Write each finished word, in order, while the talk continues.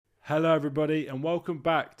Hello, everybody, and welcome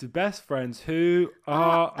back to Best Friends Who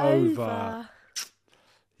Are Over.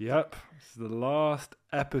 Yep, this is the last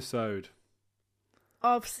episode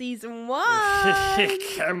of season 1.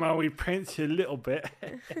 Come on, we pranked you a little bit.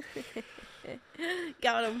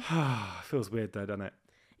 Got him. Feels weird though, doesn't it?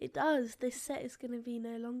 It does. This set is going to be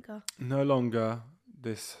no longer. No longer.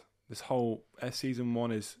 This whole season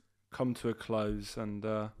 1 is come to a close,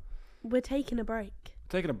 and we're taking a break.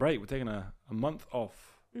 We're taking a month off.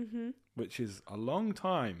 Mm-hmm. Which is a long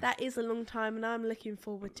time. That is a long time, and I'm looking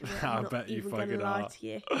forward to it. I bet you fucking lie are. to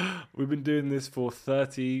you. We've been doing this for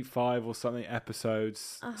 35 or something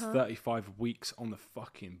episodes. It's 35 weeks on the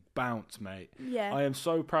fucking bounce, mate. Yeah. I am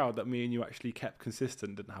so proud that me and you actually kept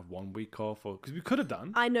consistent, didn't have 1 week off, or because we could have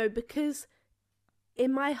done. I know, because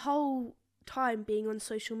in my whole time being on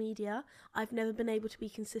social media, I've never been able to be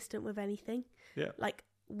consistent with anything. Yeah. Like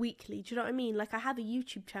weekly. Do you know what I mean? Like I have a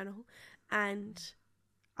YouTube channel, and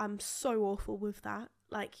I'm so awful with that.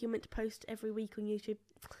 Like, you're meant to post every week on YouTube.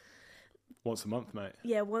 Once a month, mate.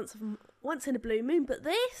 Yeah, once in a blue moon. But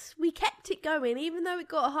this, we kept it going, even though it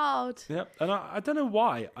got hard. Yep. And I don't know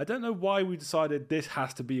why. I don't know why we decided this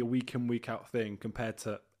has to be a week in, week out thing compared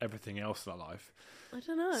to everything else in our life. I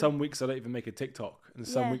don't know. Some weeks I don't even make a TikTok. And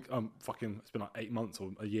some Yeah. weeks, it's been like 8 months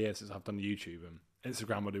or a year since I've done YouTube. And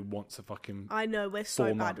Instagram will do once a fucking I know, we're so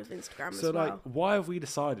 4 bad months. with Instagram So as well. like, why have we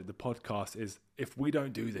decided the podcast is, if we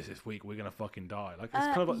don't do this week, we're gonna fucking die? Like, it's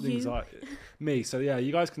kind of like the anxiety. Me. So yeah,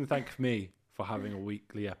 you guys can thank me for having a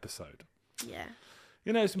weekly episode. Yeah.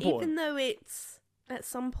 You know, it's important. Even though it's at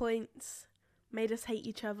some points made us hate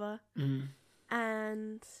each other,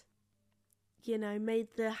 and you know, made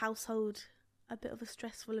the household a bit of a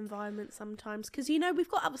stressful environment sometimes, because you know, we've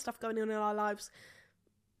got other stuff going on in our lives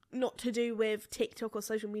not to do with TikTok or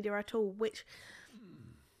social media at all, which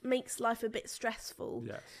makes life a bit stressful.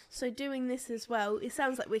 Yes. So doing this as well, it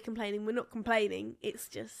sounds like we're complaining. We're not complaining. It's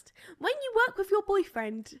just when you work with your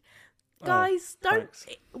boyfriend, guys, thanks.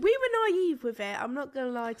 we were naive with it. I'm not going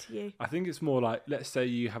to lie to you. I think it's more like, let's say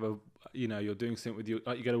you have you're doing something with you,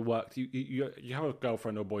 like you go to work, you have a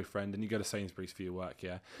girlfriend or boyfriend, and you go to Sainsbury's for your work,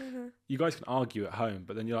 yeah? Mm-hmm. You guys can argue at home,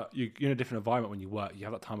 but then you're in a different environment when you work. You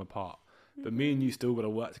have that time apart. But me and you still got to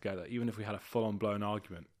work together, even if we had a full-on blown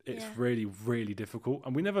argument. It's really, really difficult.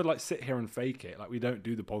 And we never like sit here and fake it. Like, we don't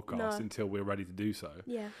do the podcast until we're ready to do so.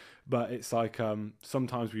 Yeah. But it's like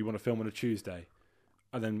sometimes we want to film on a Tuesday,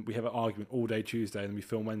 and then we have an argument all day Tuesday, and then we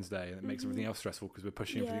film Wednesday, and it makes everything else stressful because we're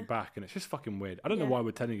pushing everything back, and it's just fucking weird. I don't know why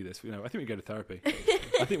we're telling you this. You know, I think we go to therapy.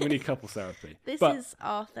 I think we need couples therapy. This is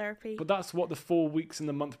our therapy. But that's what the 4 weeks in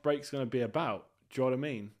the month break's going to be about. Do you know what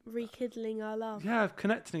I mean? Rekindling our love. Yeah,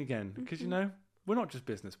 connecting again. Because, you know, we're not just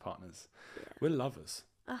business partners. Yeah. We're lovers.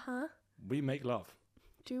 Uh-huh. We make love.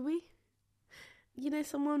 Do we? You know,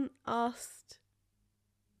 someone asked,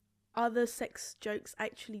 are the sex jokes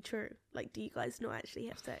actually true? Like, do you guys not actually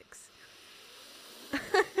have sex?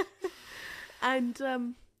 And,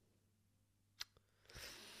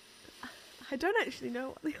 I don't actually know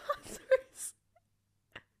what the answer is.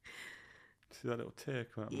 See that little tear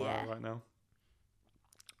come out of my eye right now?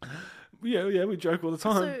 Yeah, we joke all the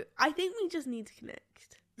time. So I think we just need to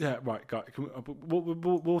connect. Yeah, right, guys.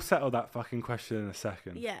 We'll settle that fucking question in a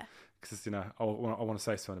second. Yeah. Because, you know, I want to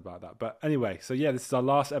say something about that. But anyway, so yeah, this is our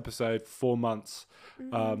last episode, 4 months.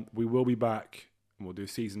 We will be back, and we'll do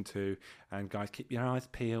season 2. And guys, keep your eyes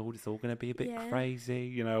peeled. It's all going to be a bit crazy.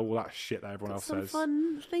 You know, all that shit that everyone else says. Some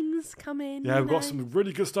fun things coming. Yeah, we've got some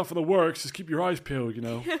really good stuff in the works. Just keep your eyes peeled, you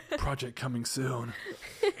know. Project coming soon.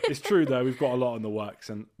 It's true, though. We've got a lot in the works.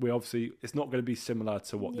 And it's not going to be similar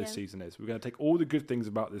to what this season is. We're going to take all the good things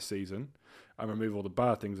about this season and remove all the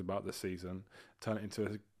bad things about this season, turn it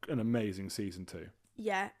into an amazing season 2.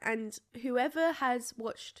 Yeah, and whoever has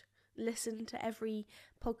listened to every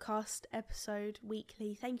podcast episode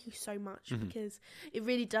weekly, thank you so much, because it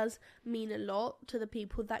really does mean a lot to the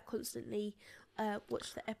people that constantly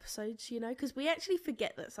watch the episodes, you know, because we actually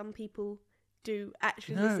forget that some people do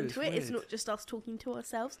actually listen to it. Weird. It's not just us talking to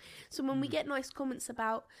ourselves. So when we get nice comments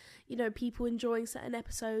about, you know, people enjoying certain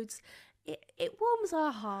episodes, it warms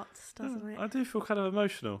our hearts, doesn't it? I do feel kind of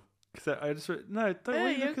emotional. Because I just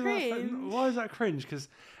don't you're cringe. Why is that cringe? Because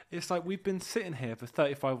it's like we've been sitting here for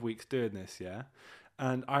 35 weeks doing this, yeah.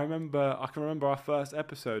 And I can remember our first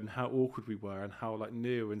episode and how awkward we were and how like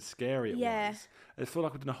new and scary it was. I feel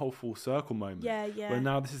like we've done a whole full circle moment. Yeah. Where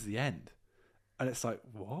now this is the end, and it's like,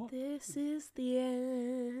 what? This is the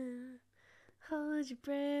end. Hold your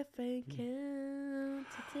breath and count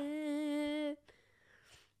to 10.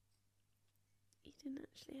 You didn't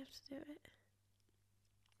actually have to do it.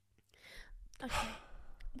 Okay.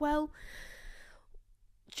 Well,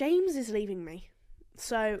 James is leaving me.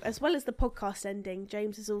 So, as well as the podcast ending,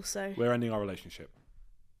 James is also... We're ending our relationship.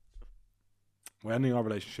 I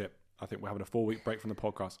think we're having a 4-week break from the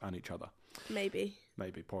podcast and each other. Maybe,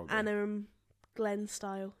 probably. Anna and Glenn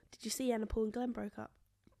style. Did you see Anna Paul and Glenn broke up?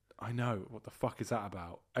 I know. What the fuck is that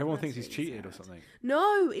about? Everyone That's thinks he's really cheated sad. or something.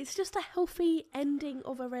 No, it's just a healthy ending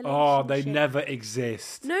of a relationship. Oh, they never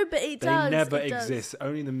exist. No, but it does. They never it exist. Does.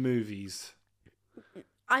 Only in the movies.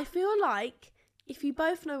 I feel like if you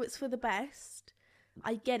both know it's for the best,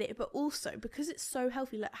 I get it. But also, because it's so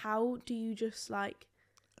healthy, like, how do you just, like,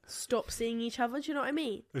 stop seeing each other? Do you know what I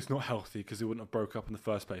mean? It's not healthy because they wouldn't have broke up in the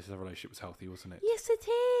first place if their relationship was healthy, wasn't it? Yes, it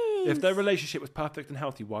is. If their relationship was perfect and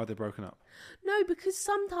healthy, why are they broken up? No, because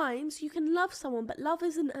sometimes you can love someone, but love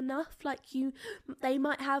isn't enough. Like, they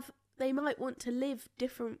might want to live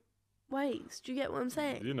different ways. Do you get what I'm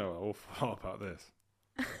saying? You know an awful lot about this.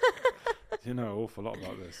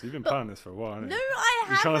 You've been planning this for a while, haven't you? No, I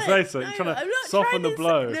haven't. You're trying to say so. You're trying to soften the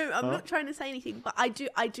blow. I'm not trying to say anything, but I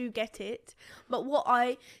do get it. But what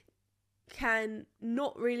I can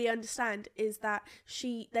not really understand is that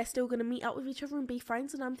they're still going to meet up with each other and be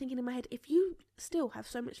friends. And I'm thinking in my head, if you still have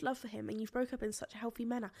so much love for him and you've broke up in such a healthy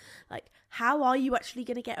manner, like, how are you actually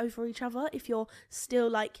going to get over each other if you're still,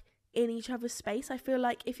 like, in each other's space? I feel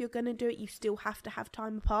like if you're going to do it, you still have to have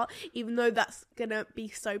time apart, even though that's going to be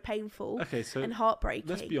so painful and heartbreaking.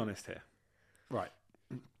 Let's be honest here. Right.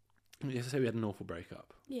 Let's say we had an awful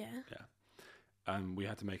breakup. Yeah. And we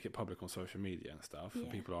had to make it public on social media and stuff, and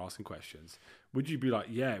people are asking questions. Would you be like,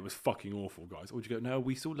 yeah, it was fucking awful, guys? Or would you go, no,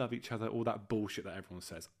 we still love each other, all that bullshit that everyone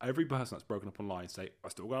says? Every person that's broken up online say, I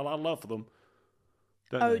still got a lot of love for them.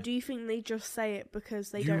 Don't they? Do you think they just say it because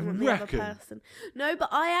they don't want the other person? No, but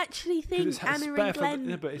I actually think Anna and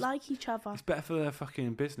Glenn like each other. It's better for their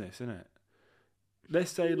fucking business, isn't it? Let's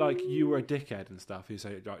say, like, you were a dickhead and stuff. You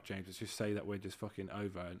say, right, James, let's just say that we're just fucking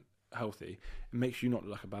over and healthy. It makes you not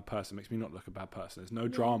look like a bad person. It makes me not look a bad person. There's no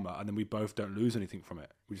drama, and then we both don't lose anything from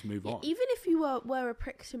it. We just move on. Even if you were a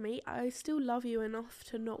prick to me, I still love you enough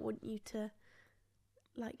to not want you to,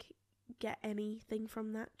 like, get anything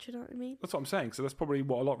from that. Do you know what I mean? That's what I'm saying. So that's probably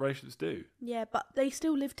what a lot of relationships do. Yeah, but they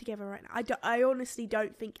still live together right now. I honestly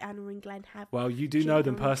don't think Anna and Glenn have. Well, you do know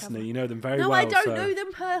them personally. You know them very well. No, I don't know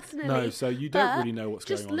them personally. No, so you don't really know what's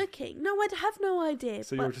going on. Just looking. No, I have no idea.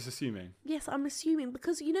 So you're just assuming? Yes, I'm assuming.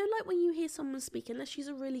 Because, you know, like when you hear someone speak, unless she's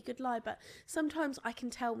a really good liar, but sometimes I can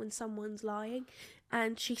tell when someone's lying.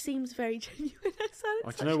 And she seems very genuine. Do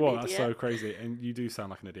you know what? That's so crazy. And you do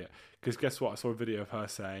sound like an idiot. Because guess what? I saw a video of her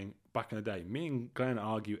saying, back in the day, me and Glenn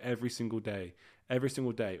argue every single day,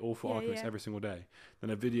 awful arguments every single day. Then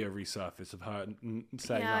a video resurfaced of her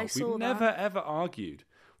saying, we've never, ever argued.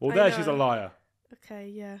 Well, she's a liar. Okay,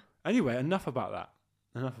 yeah. Anyway, enough about that.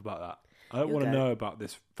 I don't want to know about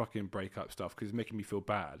this fucking breakup stuff because it's making me feel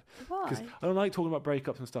bad. Why? Because I don't like talking about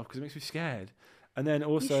breakups and stuff because it makes me scared. And then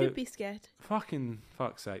also... You should be scared.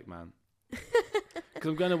 Fuck's sake, man. Because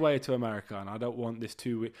I'm going away to America and I don't want this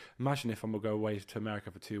 2 week... Imagine if I'm going to go away to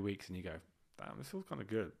America for 2 weeks and you go, damn, this feels kind of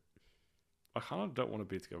good. I kind of don't want to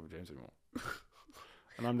be together with James anymore.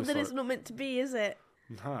 And I'm just then it's not meant to be, is it?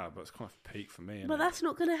 Nah, but it's kind of peak for me. But that's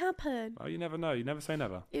not going to happen. Oh, you never know. You never say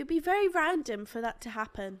never. It would be very random for that to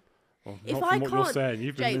happen. Well, not from what you're saying.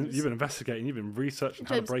 You've been investigating. You've been researching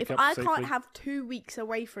how to break up safely. If I can't have 2 weeks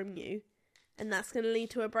away from you, and that's going to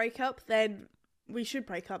lead to a breakup, then we should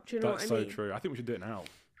break up. Do you know what I mean? That's so true. I think we should do it now.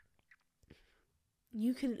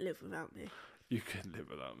 You couldn't live without me. You couldn't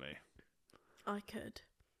live without me. I could.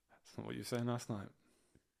 That's not what you were saying last night.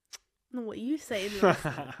 Not what you saying last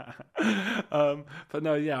night. But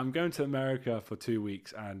no, yeah, I'm going to America for 2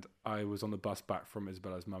 weeks, and I was on the bus back from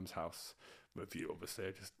Isabella's mum's house with you,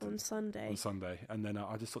 obviously. On Sunday. And then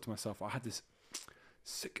I just thought to myself, I had this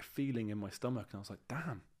sick feeling in my stomach, and I was like,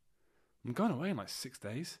 damn. I'm going away in like 6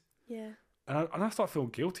 days. Yeah. And I start feeling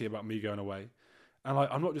guilty about me going away. And like,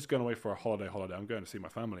 I'm not just going away for a holiday. I'm going to see my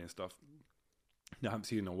family and stuff. I haven't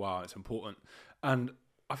seen in a while. It's important. And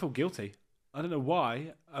I feel guilty. I don't know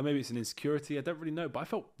why. Maybe it's an insecurity. I don't really know. But I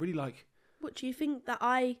felt really like... What, do you think that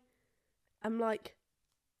I am like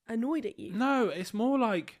annoyed at you? No, it's more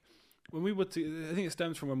like... When we were I think it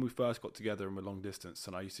stems from when we first got together and we're long distance,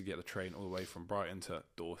 and I used to get the train all the way from Brighton to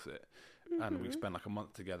Dorset, and we'd spend like a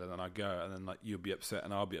month together. Then I'd go, and then like you'd be upset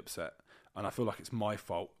and I'll be upset, and I feel like it's my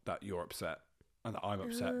fault that you're upset and that I'm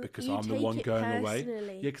upset because I'm the one going away.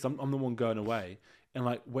 Yeah, because I'm the one going away, and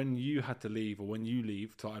like when you had to leave or when you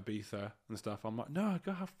leave to Ibiza and stuff, I'm like, no,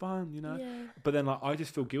 go have fun, you know. Yeah. But then like I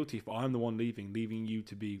just feel guilty if I'm the one leaving you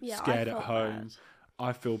to be scared at home. Bad.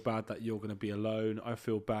 I feel bad that you're going to be alone. I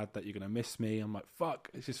feel bad that you're going to miss me. I'm like, fuck.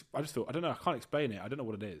 It's just, I just feel, I don't know. I can't explain it. I don't know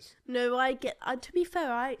what it is. No, to be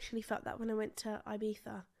fair, I actually felt that when I went to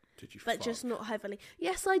Ibiza. Did you? But just not heavily.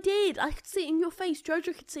 Yes, I did. I could see it in your face.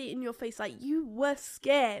 Jojo could see it in your face. Like, you were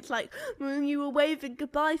scared. Like, when you were waving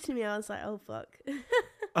goodbye to me, I was like, oh, fuck.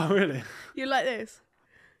 Oh, really? You're like this.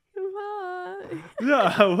 Goodbye.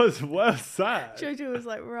 Yeah, I was sad. Jojo was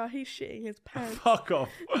like, right, he's shitting his pants. Fuck off.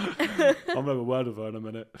 I'm having a word with her in a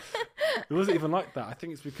minute. It wasn't even like that. I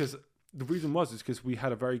think it's because the reason is because we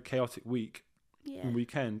had a very chaotic week and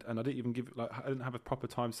weekend, and I didn't even I didn't have a proper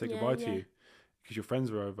time to say goodbye to you because your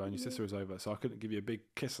friends were over and your sister was over, so I couldn't give you a big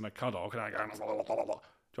kiss and a cuddle. Do you know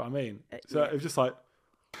what I mean? So it was just like,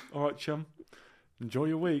 all right, chum, enjoy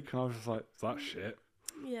your week, and I was just like, that shit.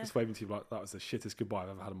 Yeah. Just waving to you like that was the shittest goodbye I've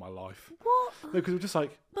ever had in my life. What? No, because it was just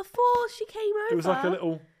like before she came over. It was like a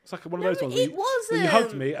little. It's like one of those ones. It wasn't. Where you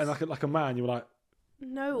hugged me and like a man, you were like,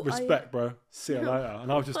 "No, respect, bro. See you later."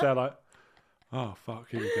 And I was just there like, "Oh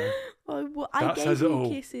fuck, here we go." I gave you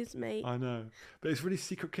kisses, mate. I know, but it's really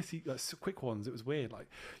secret kissy, like quick ones. It was weird. Like,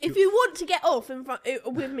 if you want to get off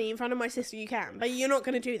with me in front of my sister, you can, but you're not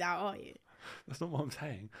going to do that, are you? That's not what I'm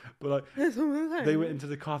saying. But like, they went into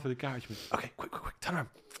the car for the garage. Went, okay, quick, turn around.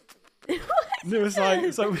 And it was like it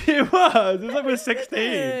was like we're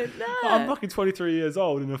 16. No. I'm fucking 23 years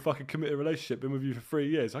old in a fucking committed relationship. Been with you for 3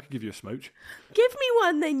 years. I could give you a smooch. Give me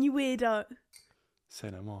one, then, you weirdo. Say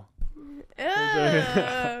no more.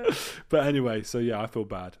 But anyway, so yeah, I feel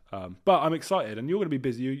bad. But I'm excited, and you're going to be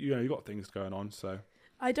busy. You know, you got things going on. So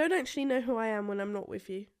I don't actually know who I am when I'm not with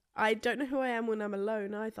you. I don't know who I am when I'm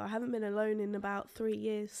alone either. I haven't been alone in about 3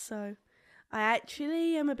 years, so I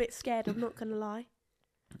actually am a bit scared. I'm not going to lie.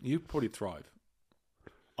 You probably thrive.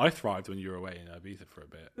 I thrived when you were away in Ibiza for a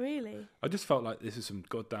bit. Really? I just felt like this is some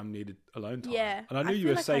goddamn needed alone time. Yeah. And I knew you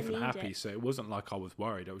were safe and happy, so it wasn't like I was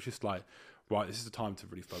worried. I was just like, right, this is the time to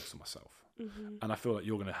really focus on myself. Mm-hmm. And I feel like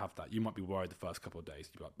you're going to have that. You might be worried the first couple of days.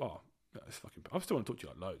 You'll be like, oh, it's fucking... I still want to talk to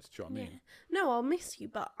you like loads. Do you know what I mean? No, I'll miss you,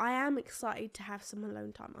 but I am excited to have some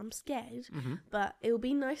alone time. I'm scared, but it'll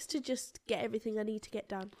be nice to just get everything I need to get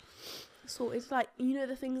done. So it's like, you know,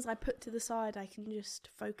 the things I put to the side, I can just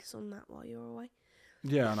focus on that while you're away.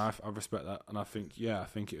 Yeah, and I respect that. And I think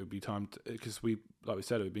it would be time to... Because like we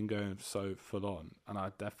said, we've been going so full on, and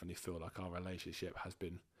I definitely feel like our relationship has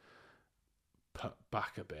been put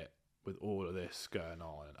back a bit with all of this going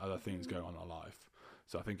on and other things going on in our life.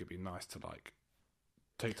 So I think it'd be nice to like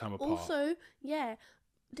take time apart. Also,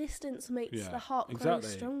 distance makes the heart grow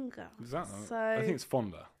stronger. Exactly. So I think it's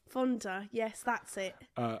fonder. Fonder, yes, that's it.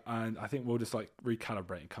 And I think we'll just like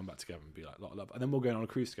recalibrate and come back together and be like, and then we'll go on a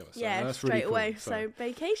cruise together. So that's straight really cool. away. So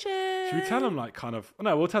vacation. Should we tell them like kind of?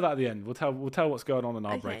 No, we'll tell that at the end. We'll tell what's going on in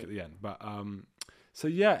our break at the end. But so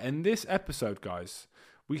yeah, in this episode, guys,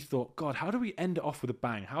 we thought, God, how do we end it off with a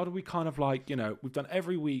bang? How do we kind of like, you know, we've done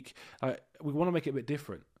every week. We want to make it a bit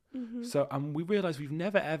different. Mm-hmm. So we realised we've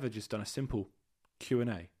never ever just done a simple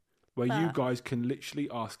Q&A where you guys can literally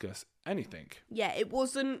ask us anything. Yeah, it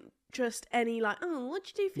wasn't just any like, oh, what'd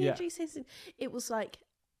you do for your GCSE? It was like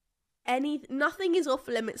nothing is off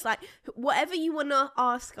limits. Like whatever you want to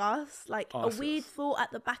ask us, like a weird thought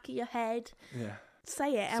at the back of your head. Yeah.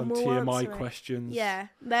 Say it and we'll TMI answer questions. Yeah,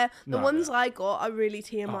 the ones I got are really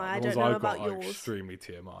TMI. I don't know about yours. Extremely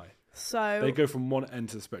TMI. So they go from one end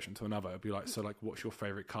of the spectrum to another. It'd be like, so like, what's your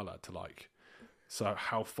favourite colour? To like, so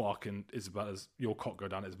how far can your cock go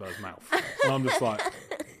down Isabella's mouth? And I'm just like,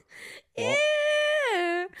 what?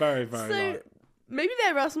 Very, very. So maybe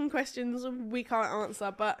there are some questions we can't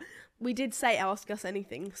answer, but we did say ask us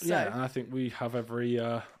anything. So yeah, and I think we have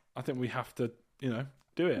I think we have to, you know,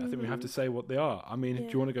 do it. I think we have to say what they are. I mean, do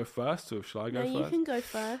you want to go first, or shall I go first? You can go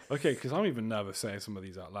first. Okay, because I'm even nervous saying some of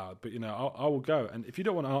these out loud. But you know, I will go. And if you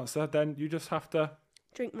don't want to answer, then you just have to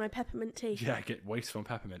drink my peppermint tea. Yeah, get wasted on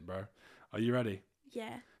peppermint, bro. Are you ready?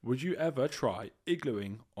 Yeah. Would you ever try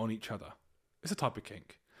iglooing on each other? It's a type of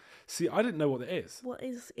kink. See, I didn't know what it is. What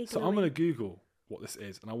is iglooing? So I'm going to Google what this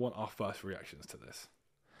is, and I want our first reactions to this.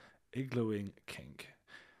 Iglooing kink.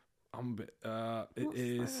 I'm a bit. It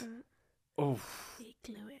is. That? Oh.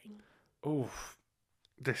 Iglooing. Oh.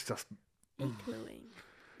 This just. Iglooing.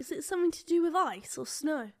 Is it something to do with ice or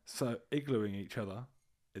snow? So iglooing each other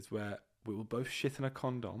is where we will both shit in a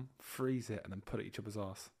condom, freeze it, and then put it each other's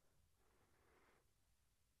ass.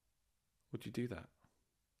 Would you do that?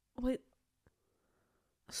 Wait.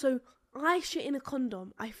 So I shit in a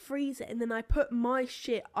condom, I freeze it, and then I put my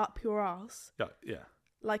shit up your ass. Yeah.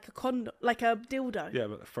 Like a condom, like a dildo. Yeah,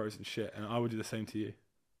 but frozen shit, and I would do the same to you.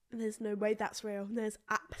 There's no way that's real. There's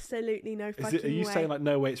absolutely no Are fucking you way. saying like,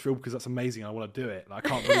 no way, it's real because that's amazing, I want to do it? Like, I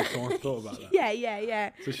can't believe someone thought about that. Yeah.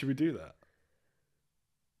 So should we do that?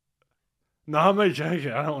 No, I'm only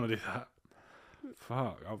joking. I don't want to do that.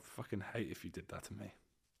 Fuck, I'd fucking hate if you did that to me.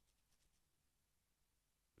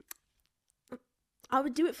 I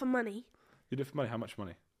would do it for money. You do it for money? How much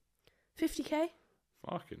money? 50k?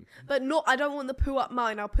 Fucking. But not, I don't want the poo up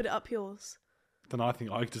mine, I'll put it up yours. Then I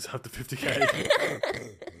think I deserve the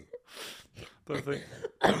 50k. Don't think.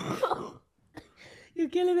 You're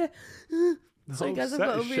killing me. Sorry whole guys, I've set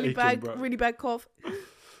got a is really shaking, bro. really bad cough.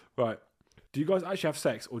 Right. Do you guys actually have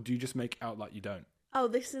sex, or do you just make out like you don't? Oh,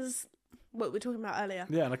 this is what we were talking about earlier.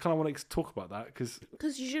 Yeah, and I kind of want to talk about that because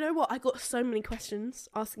You know what? I got so many questions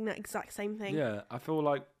asking that exact same thing. yeah, I feel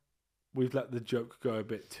like we've let the joke go a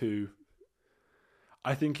bit too.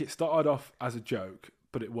 I think it started off as a joke,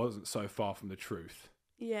 but it wasn't so far from the truth.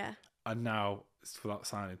 Yeah. And now, without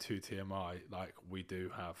sounding too TMI, like we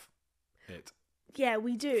do have it Yeah,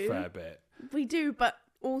 we do. fair bit. We do, but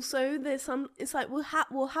also there's some. It's like we'll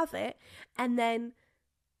have it, and then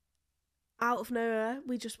out of nowhere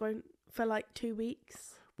we just won't for like 2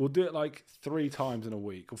 weeks. We'll do it like 3 times in a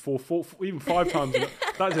week, or four even 5 times.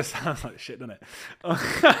 That just sounds like shit, doesn't it?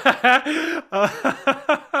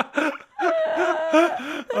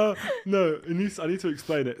 No, I need to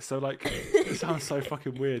explain it. So like, it sounds so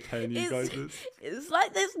fucking weird telling you guys this. It's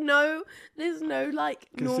like there's no like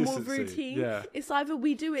normal Consistency, routine. yeah. It's either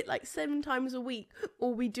we do it like 7 times a week,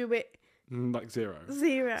 or we do it Like 0.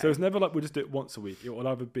 0. So it's never like we'll just do it once a week. It will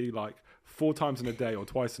either be like 4 times in a day, or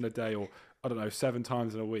twice in a day, or I don't know, 7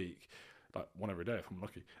 times in a week, like 1 every day if I'm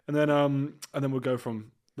lucky. And then we'll go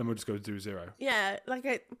from. Then we'll just go do 0. Yeah,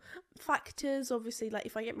 like factors. Obviously, like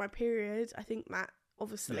if I get my period, I think that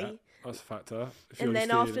obviously. Yeah, that's a factor. If And you're then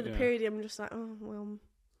feeling after it, the yeah. period, I'm just like, oh well,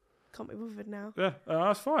 can't be bothered now. Yeah,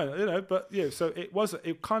 that's fine, But yeah, so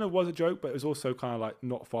it kind of was a joke, but it was also kind of like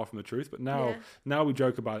not far from the truth. But now we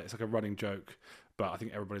joke about it. It's like a running joke. But I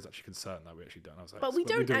think everybody's actually concerned that we actually don't have sex. But we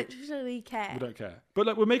don't actually care. We don't care. But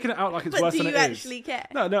like, we're making it out like it's But worse do than you it is. actually care?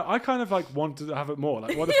 No, I kind of like want to have it more.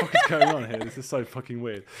 Like, what the fuck is going on here? This is so fucking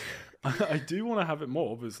weird. I do want to have it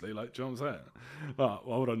more, obviously. Like, do you know what I'm saying? Well,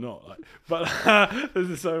 why would I not? Like, but this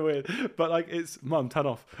is so weird. But like, it's mum, turn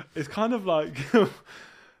off. It's kind of like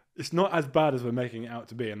it's not as bad as we're making it out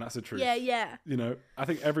to be, and that's the truth. Yeah. You know, I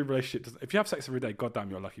think every relationship does. If you have sex every day, goddamn,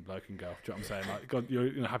 you're a lucky bloke and girl. Do you know what I'm saying? Like, God, you're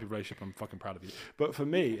in a happy relationship. I'm fucking proud of you. But for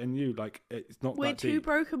me and you, like, it's not. We're that two deep.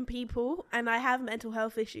 broken people, and I have mental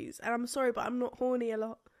health issues. And I'm sorry, but I'm not horny a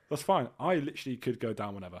lot. That's fine. I literally could go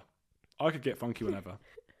down whenever. I could get funky whenever.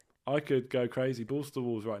 I could go crazy, balls to the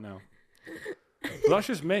walls right now. But that's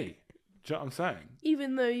just me. Do you know what I'm saying?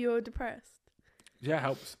 Even though you're depressed. Yeah, it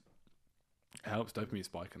helps. It helps dopamine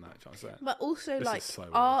spike and that. Do you know what I'm saying? But also, This like, is so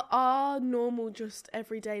weird. our normal, just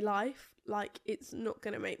everyday life, like, it's not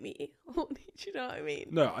going to make me horny. Do you know what I mean?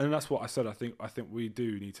 No, and that's what I said. I think we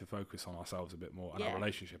do need to focus on ourselves a bit more and our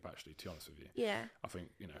relationship, actually, to be honest with you. Yeah. I think,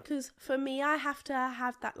 Because for me, I have to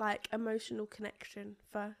have that, like, emotional connection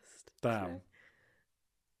first. Damn.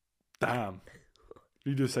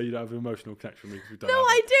 You just say you don't have an emotional connection with me because we don't No, have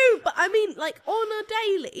I it. do, but I mean, like, on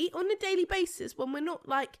a daily basis, when we're not,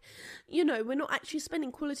 like, we're not actually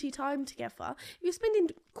spending quality time together. If you're spending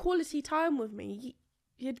quality time with me,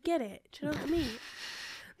 you'd get it. Do you know what I mean?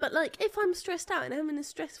 But, like, if I'm stressed out and having a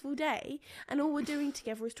stressful day and all we're doing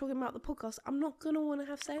together is talking about the podcast, I'm not going to want to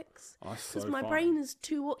have sex. Because my brain is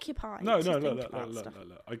too occupied. No, to look. think about stuff.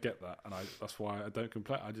 I get that. And that's why I don't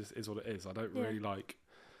complain. I just, is what it is. I don't really like,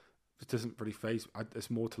 it doesn't really phase. There's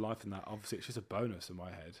more to life than that. Obviously, it's just a bonus in my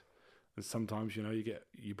head. And sometimes,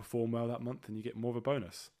 you perform well that month and you get more of a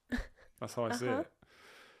bonus. That's how I see it.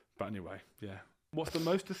 But anyway, yeah. What's the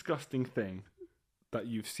most disgusting thing that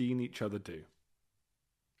you've seen each other do?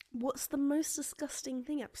 What's the most disgusting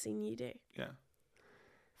thing I've seen you do? Yeah.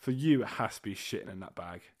 For you, it has to be shitting in that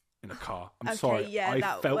bag in a car. I'm Okay, sorry. yeah, I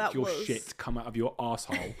that felt your was- shit come out of your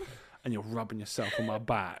arsehole and you're rubbing yourself on my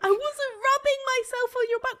back. I wasn't rubbing myself on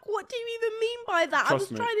your back. What do you even mean by that? I was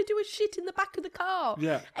Trust me. trying to do a shit in the back of the car.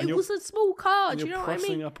 Yeah. and It you're- was a small car. and Do you you're know what I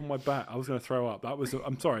pressing mean? up on my back. I was going to throw up.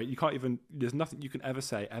 I'm sorry. You can't even, there's nothing you can ever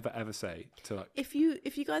say to like, If you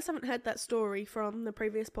guys haven't heard that story from the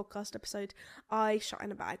previous podcast episode, I shot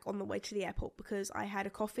in a bag on the way to the airport because I had a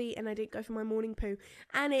coffee and I didn't go for my morning poo,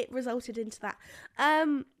 and it resulted into that.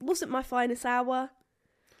 Wasn't my finest hour.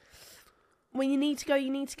 When you need to go, you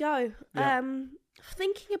need to go. Yeah.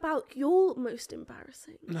 Thinking about your most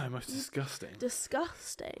embarrassing. no, most disgusting.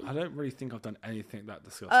 Disgusting. I don't really think I've done anything that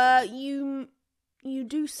disgusting. you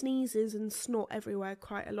do sneezes and snot everywhere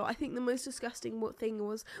quite a lot. I think the most disgusting thing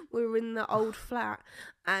was we were in the old flat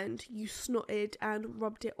and you snotted and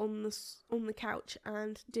rubbed it on the couch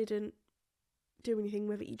and didn't do anything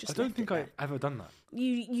with it. You just I don't think I've ever done that.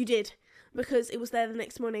 You did, because it was there the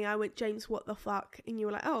next morning. I went, James, what the fuck? And you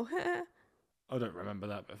were like, oh. I don't remember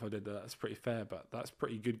that, but if I did that, that's pretty fair. But that's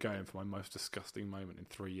pretty good going for my most disgusting moment in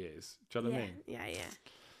 3 years. Do you know what I mean? Yeah.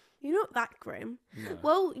 You're not that grim. No.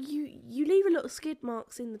 Well, you leave a lot of skid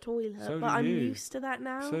marks in the toilet, So but do I'm you. used to that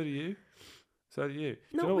now. So do you. Not do you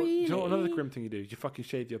really. know what another grim thing you do? You fucking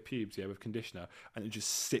shave your pubes, with conditioner, and it just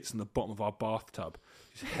sits in the bottom of our bathtub.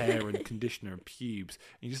 Just hair and conditioner and pubes.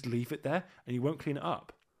 And you just leave it there, and you won't clean it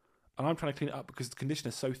up. And I'm trying to clean it up because the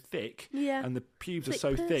conditioner's so thick, and the pubes are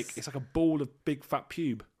so thick. It's like a ball of big fat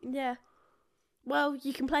pube. Yeah. Well,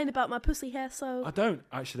 you complain about my pussy hair, so... I don't,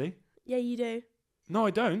 actually. Yeah, you do. No,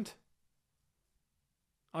 I don't.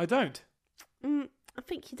 I don't. I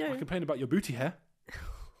think you do. I complain about your booty hair.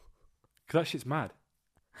 Because that shit's mad.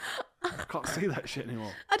 I can't see that shit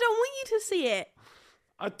anymore. I don't want you to see it.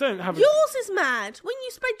 I don't have Yours is mad. When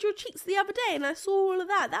you spread your cheeks the other day and I saw all of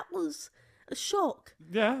that was a shock.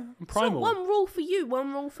 Yeah, I'm primal. So one rule for you,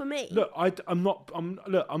 one rule for me. Look, I'm not.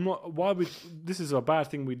 Why would this is a bad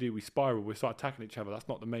thing we do? We spiral. We start attacking each other. That's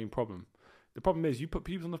not the main problem. The problem is you put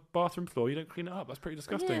pubes on the bathroom floor. You don't clean it up. That's pretty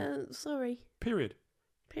disgusting. Yeah, sorry. Period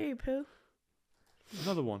Poo.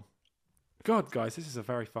 Another one. God, guys, this is a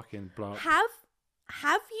very fucking blunt.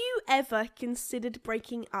 Have you ever considered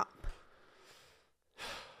breaking up?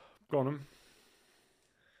 Go on,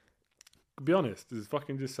 be honest.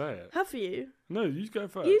 Just say it. Have you? No, you go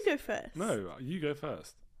first. You go first. No, you go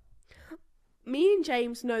first. Me and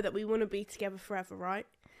James know that we want to be together forever, right?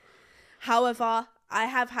 However, I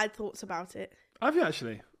have had thoughts about it. Have you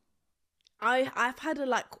actually? I've had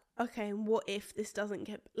okay, what if this doesn't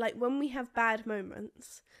get... when we have bad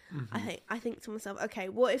moments, I think to myself, okay,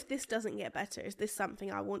 what if this doesn't get better? Is this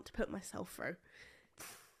something I want to put myself through?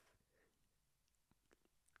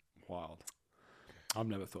 Wild. I've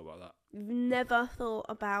never thought about that. You've never thought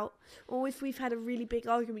about... Or if we've had a really big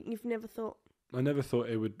argument, you've never thought... I never thought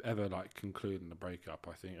it would ever conclude in a breakup.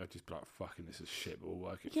 I think I'd just be like, fucking this is shit, but we'll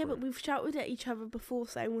work it through. Yeah, but we've shouted at each other before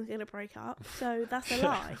saying we're going to break up, so that's a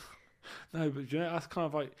lie. No, but that's kind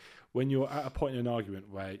of like when you're at a point in an argument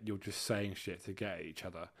where you're just saying shit to get at each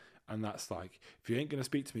other, and that's like, if you ain't going to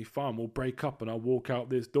speak to me, fine, we'll break up and I'll walk out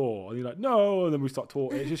this door. And you're like, no, and then we start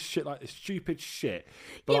talking. It's just shit, it's stupid shit.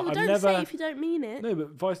 But yeah, well, don't say if you don't mean it. No,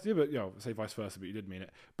 but say vice versa, but you did mean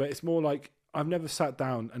it. But it's more like, I've never sat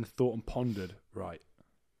down and thought and pondered, right,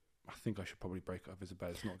 I think I should probably break up with Isabel.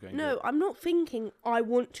 It's not going good. I'm not thinking I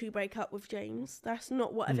want to break up with James. That's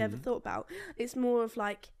not what I've ever thought about. It's more of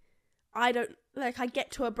I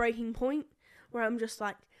get to a breaking point where I'm just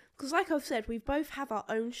because like I've said, we both have our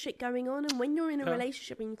own shit going on, and when you're in a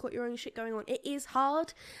relationship and you've got your own shit going on, it is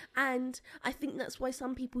hard, and I think that's why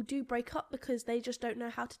some people do break up, because they just don't know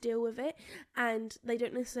how to deal with it, and they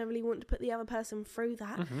don't necessarily want to put the other person through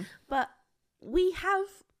that. But we have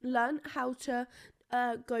learned how to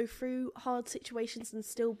go through hard situations and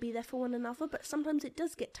still be there for one another, but sometimes it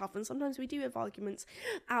does get tough, and sometimes we do have arguments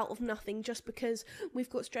out of nothing just because we've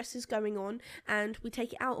got stresses going on and we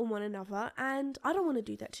take it out on one another, and I don't want to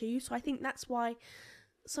do that to you. So I think that's why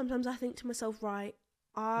sometimes I think to myself, right,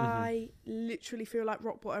 I literally feel like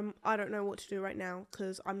rock bottom. I don't know what to do right now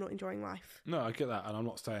because I'm not enjoying life. No, I get that, and I'm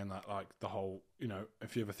not saying that the whole,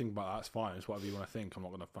 if you ever think about that, it's fine. It's whatever you want to think. I'm not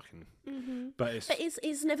going to fucking... But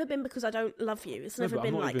it's never been because I don't love you. It's never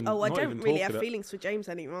been I don't really have feelings for James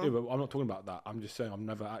anymore. Yeah, but I'm not talking about that. I'm just saying I've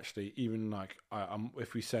never actually, even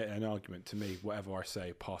if we say it in an argument, to me, whatever I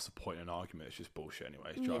say past the point in an argument, it's just bullshit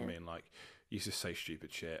anyway. Do you know what I mean? You just say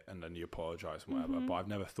stupid shit and then you apologise and whatever. But I've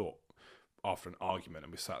never thought, after an argument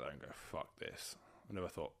and we sat there and go, fuck this, I never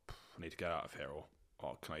thought, I need to get out of here,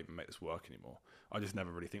 or can I even make this work anymore? I just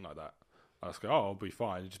never really think like that. I just go, I'll be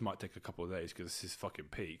fine. It just might take a couple of days because this is fucking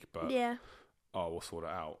peak, but we'll sort it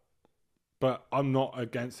out. But I'm not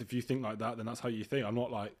against, if you think like that, then that's how you think. I'm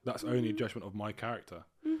not that's only a judgment of my character.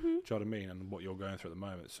 Do you know what I mean? And what you're going through at the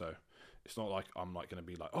moment. So it's not like I'm going to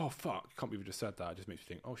be like, oh fuck, I can't believe you just said that. It just makes me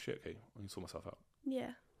think, oh shit, okay, I can sort myself out. Yeah.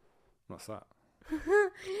 And that's that.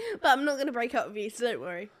 But I'm not going to break up with you, so don't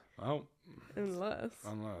worry. Oh.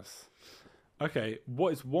 Unless. Okay,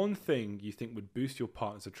 what is one thing you think would boost your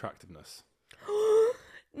partner's attractiveness?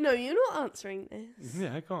 No, you're not answering this.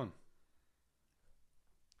 Yeah, go on.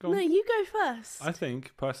 No, you go first. I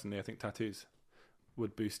think tattoos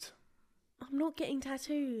would boost. I'm not getting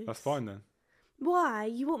tattoos. That's fine then. Why?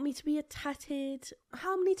 You want me to be a tatted...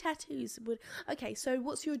 How many tattoos would... Okay, so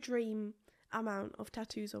what's your dream amount of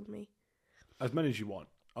tattoos on me? as many as you want.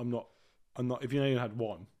 I'm not. If you only had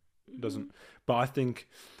one, it doesn't. But I think,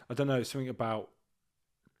 I don't know, something about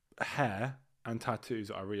hair and tattoos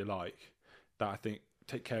that I really like. That I think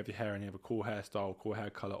take care of your hair and you have a cool hairstyle, cool hair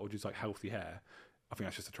color, or just like healthy hair. I think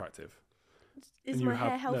that's just attractive. Is my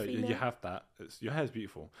hair healthy? No, you have that. Your hair's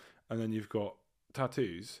beautiful, and then you've got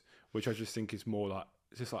tattoos, which I just think is more like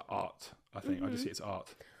it's just like art. I think I just see it's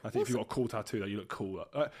art. I think if you've got a cool tattoo, that you look cooler.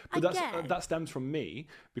 But that stems from me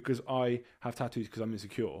because I have tattoos because I'm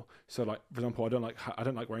insecure. So like for example, I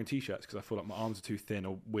don't like wearing t-shirts because I feel like my arms are too thin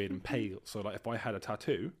or weird and pale. So like if I had a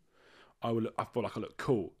tattoo, I feel like I look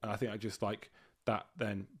cool, and I think I just like that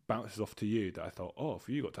then bounces off to you. That I thought, oh, if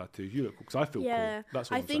you got tattoos, you look cool because I feel cool.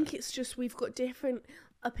 That's what I think. It's just we've got different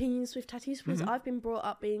opinions with tattoos because I've been brought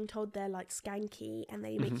up being told they're like skanky and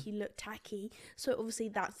they make you look tacky. So obviously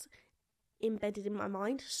that's embedded in my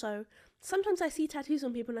mind. So sometimes I see tattoos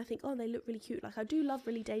on people and I think, oh, they look really cute. Like I do love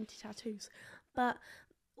really dainty tattoos, but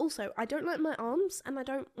also I don't like my arms and I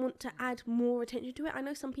don't want to add more attention to it. I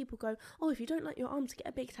know some people go, oh, if you don't like your arms, get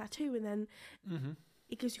a big tattoo and then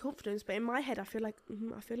it gives you confidence. But in my head I feel like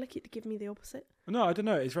it'd give me the opposite. No, I don't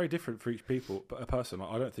know. It's very different for each a person. Like,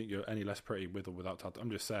 I don't think you're any less pretty with or without tattoo. I'm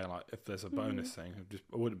just saying, like, if there's a bonus thing,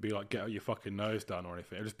 I wouldn't be like get your fucking nose done or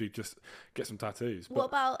anything. It'd just get some tattoos. What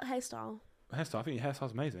about hairstyle? Hairstyle, I think your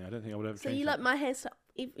hairstyle's amazing. I don't think I would ever change. So you like my hairstyle?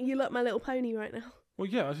 You like my little pony right now? Well,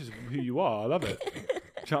 yeah, that's just who you are. I love it.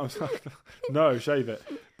 No, shave it.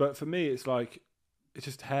 But for me, it's like it's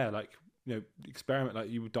just hair. Like experiment. Like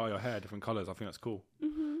you would dye your hair different colours. I think that's cool.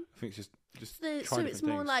 I think it's just so it's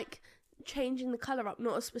more like changing the colour up,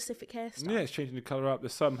 not a specific hairstyle. Yeah, it's changing the colour up.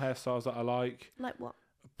 There's some hairstyles that I like. Like what?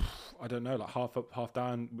 I don't know, like half up, half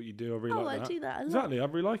down. What you do, I really like that. I do that a lot. Exactly, I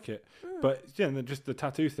really like it. But yeah, and then just the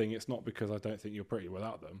tattoo thing. It's not because I don't think you're pretty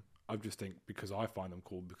without them. I just think because I find them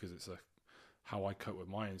cool because it's how I cope with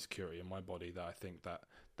my insecurity in my body that I think that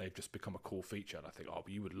they've just become a cool feature. And I think, oh,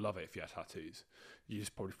 but you would love it if you had tattoos. You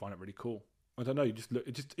just probably find it really cool. I don't know. You just look.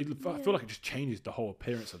 I feel like it just changes the whole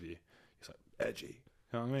appearance of you. It's like edgy.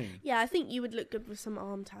 You know what I mean? Yeah, I think you would look good with some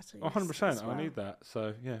arm tattoos. 100%. I need that.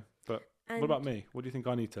 So yeah. But what about me? What do you think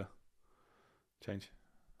I need to change?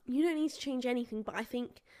 You don't need to change anything, but I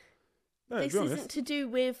think this isn't isn't to do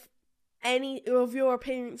with any of your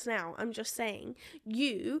appearance now. I'm just saying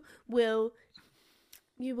you will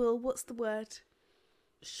what's the word?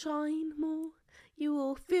 Shine more. You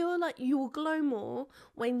will feel like you will glow more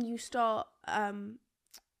when you start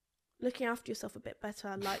looking after yourself a bit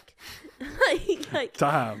better, like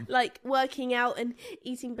damn, like working out and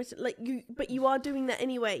eating better, but you are doing that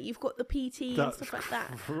anyway. You've got the PT and stuff like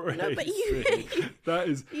that. Crazy. No, but that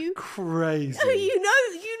is crazy. No, you know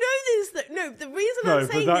this. The reason I'm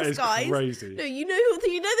saying this, guys. Crazy. No, you know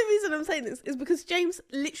the reason I'm saying this is because James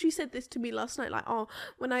literally said this to me last night. Like, oh,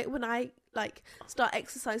 when I like start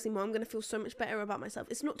exercising more, I'm going to feel so much better about myself.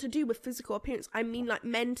 It's not to do with physical appearance. I mean, like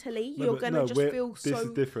mentally, you're going to just feel so. This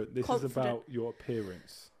is different. This is about your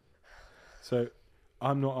appearance. So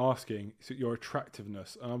I'm not asking your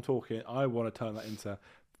attractiveness, and I'm talking. I want to turn that into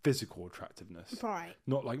physical attractiveness, right?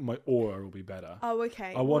 Not like my aura will be better. Oh,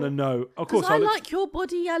 okay. I want to know. Of course, I like your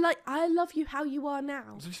body. I love you how you are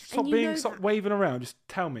now. Stop waving around. Just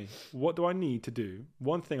tell me, what do I need to do?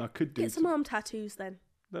 One thing I could do. Get some arm tattoos then.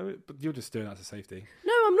 No, but you're just doing that to safety.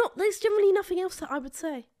 No, I'm not. There's generally nothing else that I would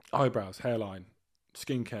say. Eyebrows, hairline,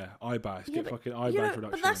 skincare, eyebrows, get fucking eyebrow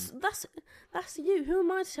production. But that's you. Who am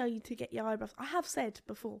I to tell you to get your eyebrows? I have said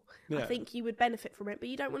before. Yeah. I think you would benefit from it, but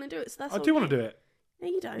you don't want to do it. So that's. I do want to do it. No,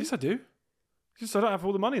 you don't. Yes, I do. Just I don't have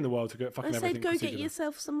all the money in the world to get fucking everything. I said go get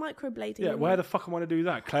yourself some microblading. Yeah, where the fuck am I going to do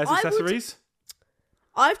that? Claire's Accessories?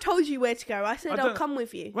 I've told you where to go. I said I'll come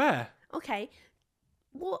with you. Where? Okay.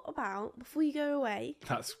 What about, before you go away...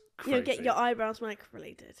 That's crazy. Get your eyebrows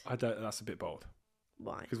microbladed. I don't... That's a bit bold.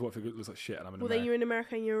 Why? Because what if it looks like shit and I'm in America? Well, then you're in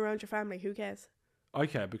America and you're around your family. Who cares? I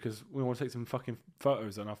care because we want to take some fucking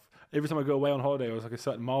photos and every time I go away on holiday or it's like a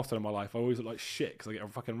certain milestone in my life, I always look like shit because I get a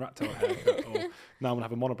fucking rat tail haircut or now I'm going to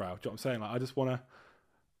have a monobrow. Do you know what I'm saying? Like, I just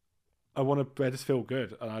feel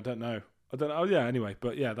good and I don't know. Oh, yeah, anyway.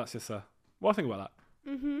 But yeah, that's just I think about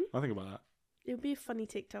that. Mm-hmm. I think about that. It would be a funny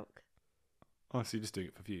TikTok. Oh, so you're just doing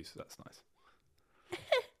it for views. That's nice.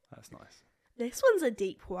 That's nice. This one's a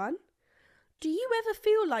deep one. Do you ever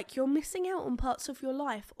feel like you're missing out on parts of your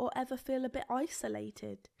life or ever feel a bit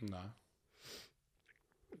isolated? No.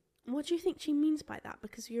 What do you think she means by that?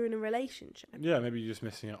 Because you're in a relationship. Yeah, maybe you're just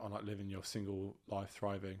missing out on like living your single life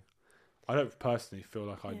thriving. I don't personally feel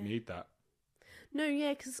like I need that. No,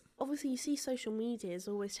 yeah, because obviously you see social media is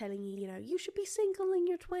always telling you, you should be single in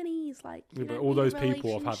your 20s. Like, yeah, but all those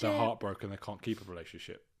people have had their heart broken, they can't keep a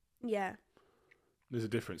relationship. Yeah. There's a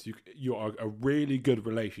difference. You are a really good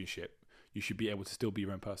relationship. You should be able to still be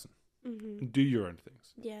your own person and do your own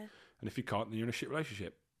things. Yeah. And if you can't, then you're in a shit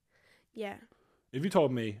relationship. Yeah. If you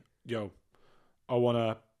told me, yo, I want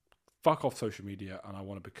to fuck off social media and I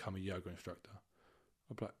want to become a yoga instructor,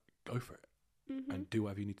 I'd be like, go for it and do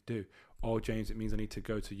whatever you need to do. Oh, James, it means I need to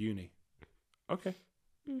go to uni. Okay.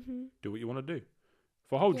 Do what you want to do.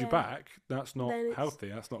 If I hold you back, that's not healthy.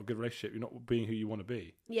 That's not a good relationship. You're not being who you want to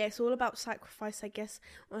be. Yeah, it's all about sacrifice, I guess,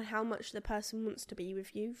 on how much the person wants to be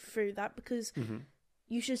with you through that, because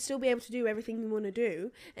you should still be able to do everything you want to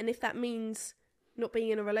do. And if that means not being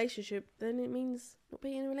in a relationship, then it means not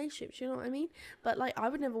being in a relationship. Do you know what I mean? But like, I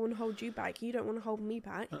would never want to hold you back. You don't want to hold me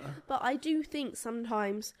back. But I do think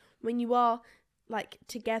sometimes when you are like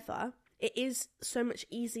together, it is so much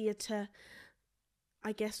easier to,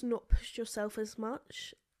 I guess, not push yourself as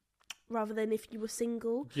much rather than if you were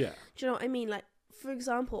single. Yeah. Do you know what I mean? Like, for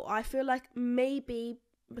example, I feel like maybe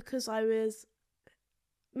because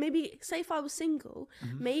say if I was single,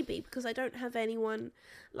 maybe because I don't have anyone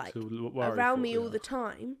like around me all the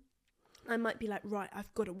time, I might be like, right,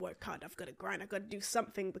 I've got to work hard, I've got to grind, I've got to do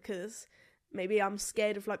something because maybe I'm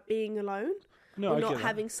scared of like being alone. Or not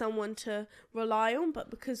having someone to rely on, but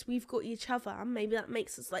because we've got each other, maybe that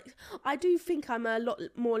makes us like. I do think I'm a lot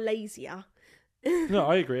more lazier. No,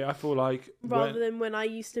 I agree. I feel like rather than when I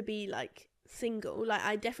used to be like single, like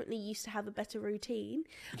I definitely used to have a better routine.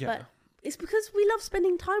 Yeah. But it's because we love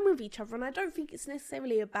spending time with each other, and I don't think it's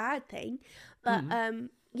necessarily a bad thing. But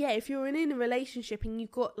yeah, if you're in a relationship and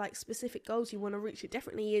you've got like specific goals you want to reach, it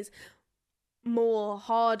definitely is more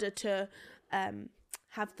harder to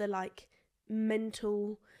have the like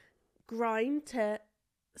mental grind to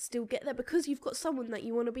still get there, because you've got someone that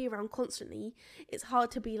you want to be around constantly. It's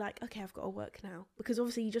hard to be like, okay, I've got to work now, because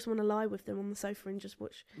obviously you just want to lie with them on the sofa and just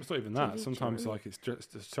watch. It's not even that. Sometimes like it's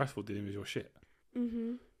just stressful dealing with your shit.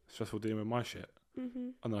 Stressful dealing with my shit,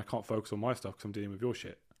 and then I can't focus on my stuff because I'm dealing with your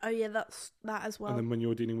shit. Oh yeah, that's that as well. And then when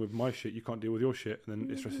you're dealing with my shit, you can't deal with your shit, and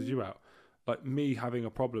then it stresses you out. Like me having a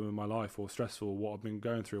problem in my life or stressful, what I've been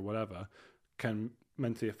going through or whatever, can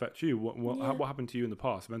mentally affect you. What happened to you in the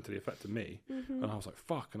past mentally affected me, and I was like,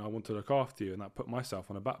 fuck, and I want to look after you, and that put myself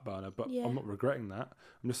on a back burner. But I'm not regretting that.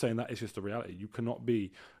 I'm just saying that is just the reality. You cannot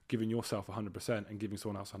be giving yourself 100% and giving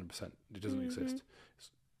someone else 100%. It doesn't exist.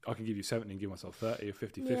 I can give you 70 and give myself 30 or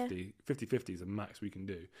 50-50. 50-50 is the max we can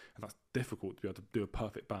do, and that's difficult to be able to do a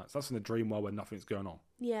perfect balance. That's in a dream world where nothing's going on.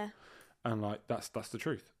 Yeah. And like that's the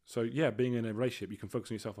truth. So yeah, being in a relationship, you can focus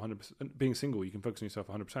on yourself 100%. Being single, you can focus on yourself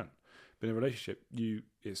 100%. But in a relationship,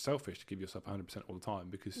 it's selfish to give yourself 100% all the time,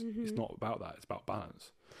 because it's not about that. It's about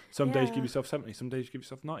balance. Some days you give yourself 70, some days you give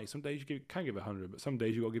yourself 90, some days you can give 100, but some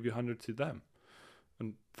days you got to give you 100 to them,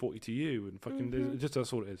 and 40 to you, and fucking just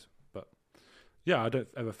that's all it is. But yeah, I don't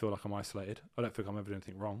ever feel like I'm isolated. I don't think I'm ever doing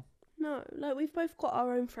anything wrong. No, like we've both got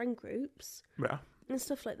our own friend groups, and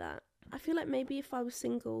stuff like that. I feel like maybe if I was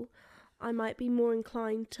single, I might be more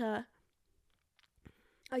inclined to,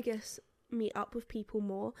 I guess, meet up with people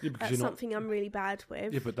more. Yeah, that's something I'm really bad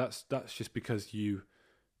with. Yeah, but that's just because you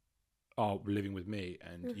are living with me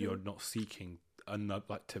and you're not seeking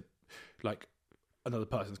another another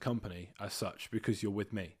person's company as such, because you're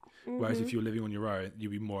with me. Whereas if you're living on your own,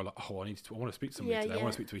 you'd be more like, oh, I want to speak to somebody today. I want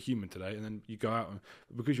to speak to a human today, and then you go out, and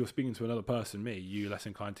because you're speaking to another person, you're less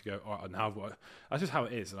inclined to go, all right, now what? That's just how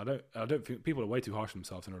it is, and I don't think people are way too harsh on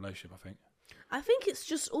themselves in a relationship. I think it's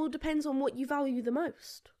just all depends on what you value the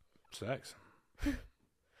most. Sex,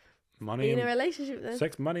 money, in a relationship, then.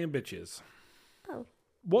 Sex, money, and bitches. Oh,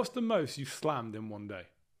 what's the most you slammed in one day?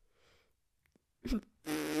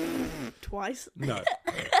 Twice. No.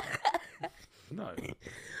 No.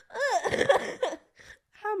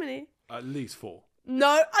 How many? At least 4.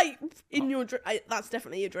 No, your dream. That's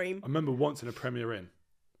definitely a dream. I remember once in a Premier Inn.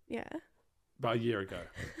 Yeah. About a year ago.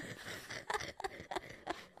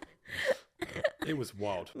 It was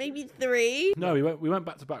wild. Maybe 3. No, we went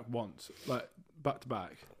back to back once, like back to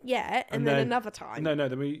back. Yeah, and then another time. No.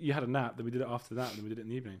 Then you had a nap. Then we did it after that. And then we did it in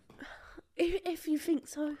the evening. If you think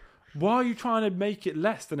so. Why are you trying to make it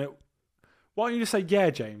less than it? Why don't you just say, yeah,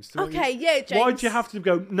 James? Okay, yeah, James. Why do you have to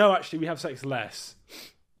go, no, actually, we have sex less?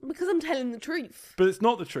 Because I'm telling the truth. But it's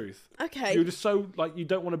not the truth. Okay. You're just so, you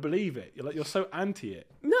don't want to believe it. You're so anti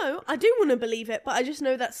it. No, I do want to believe it, but I just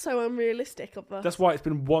know that's so unrealistic of us. That's why it's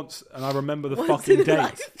been once, and I remember the fucking date. How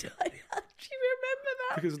do you remember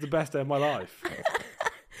that? Because it's the best day of my life.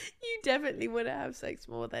 You definitely want to have sex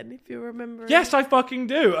more then, if you remember. Yes, I fucking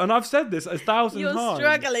do, and I've said this 1,000 times. You're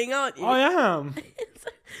struggling, aren't you? I am.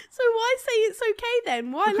 So why say it's okay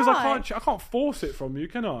then? Why because lie? I can't force it from you,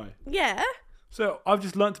 can I? Yeah. So I've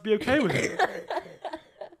just learnt to be okay with it.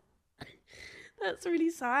 That's really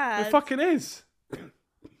sad. It fucking is.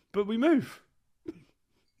 But we move.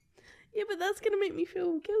 Yeah, but that's going to make me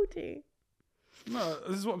feel guilty. No,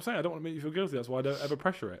 this is what I'm saying. I don't want to make you feel guilty. That's why I don't ever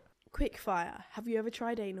pressure it. Quick fire. Have you ever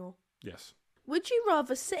tried anal? Yes. Would you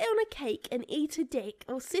rather sit on a cake and eat a dick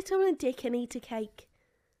or sit on a dick and eat a cake?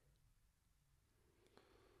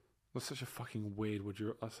 That's such a fucking weird.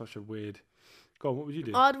 That's such a weird. Go on. What would you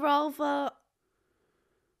do? I'd rather.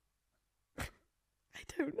 I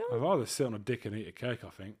don't know. I'd rather sit on a dick and eat a cake. I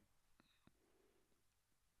think.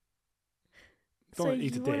 Don't So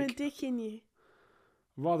eat a you want a dick. dick in you?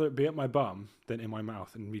 Rather it be at my bum than in my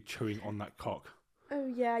mouth and me chewing on that cock. Oh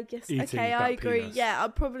yeah, I guess. Eating Okay, that I agree. penis. Yeah,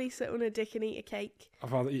 I'd probably sit on a dick and eat a cake.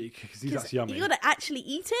 I'd rather eat a cake because that's yummy. You gotta actually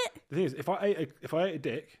eat it. The thing is, if I ate a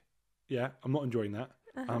dick, yeah, I'm not enjoying that.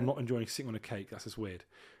 And I'm not enjoying sitting on a cake. That's just weird.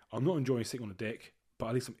 I'm not enjoying sitting on a dick, but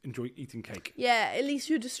at least I'm enjoying eating cake. Yeah, at least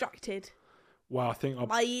you're distracted Well, I think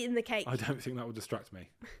by eating the cake. I don't think that would distract me.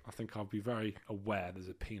 I think I'll be very aware there's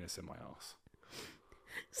a penis in my ass.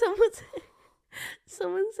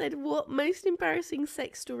 Someone said, what most embarrassing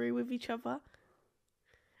sex story with each other?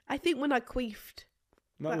 I think when I queefed.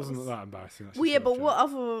 That wasn't that embarrassing. Well, yeah, but what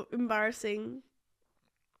other embarrassing?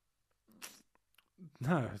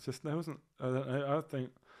 No, it's just there wasn't. I don't know. I think.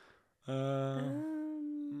 I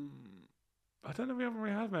don't know. We haven't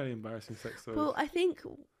really had many embarrassing sex stories. Well, I think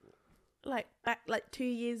back 2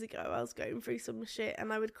 years ago, I was going through some shit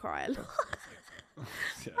and I would cry a lot.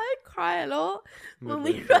 Yeah. I would cry a lot when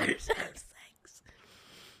we Midway wrote through. sex.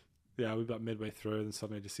 Yeah, we'd be like midway through, and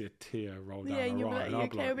suddenly I just see a tear roll down Yeah, and her you'll be eye, like, and "You I'll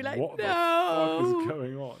okay?" be I'll be like, like, "What the fuck "No." is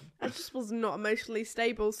going on?" I just was not emotionally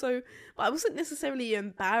stable, so I wasn't necessarily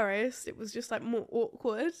embarrassed. It was just like more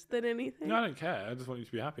awkward than anything. No, I don't care. I just want you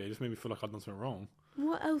to be happy. It just made me feel like I'd done something wrong.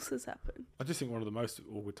 What else has happened? I just think one of the most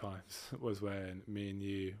awkward times was when me and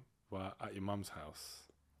you were at your mum's house,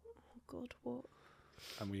 Oh God, what?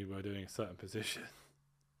 and we were doing a certain position,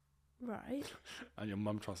 Right. and your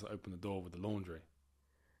mum tries to open the door with the laundry.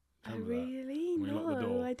 Oh, Remember that? really? When we locked the No,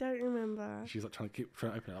 door. I don't remember. She's like trying to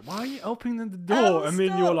open it. Like, why are you opening the door? Oh, and me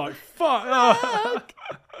and you were stop. like, fuck.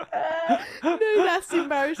 No, that's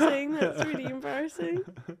embarrassing. That's really embarrassing.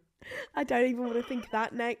 I don't even want to think of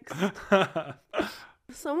that next.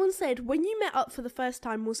 Someone said, when you met up for the first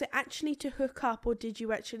time, was it actually to hook up or did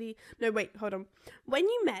you actually... No, wait, hold on. When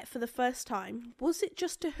you met for the first time, was it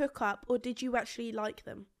just to hook up or did you actually like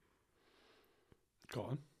them? Go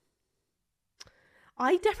on.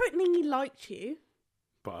 I definitely liked you.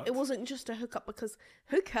 But It wasn't just a hook up because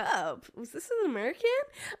hook up? Was this an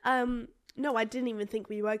American? No, I didn't even think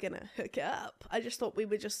we were going to hook up. I just thought we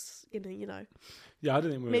were just, you know, yeah, I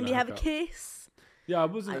didn't think we were maybe gonna have a hook up. kiss. Yeah, I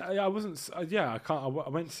wasn't. I wasn't. Yeah, I can't. I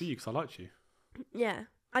went to see you because I liked you. Yeah.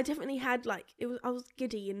 I definitely had I was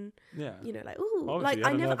giddy and, Yeah. like, ooh. Obviously, Like, you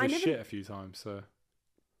had a nervous I never... shit a few times, so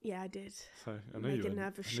Yeah, I did. I know you Making were.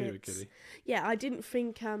 nervous I knew you were shits. giddy. Yeah, I didn't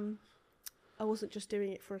think, I wasn't just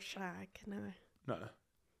doing it for a shag, no. No,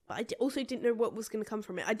 But I also didn't know what was going to come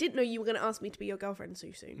from it. I didn't know you were going to ask me to be your girlfriend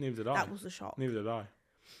so soon. neither did I. That was a shock. Neither did I.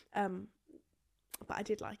 But I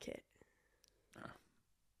did like it.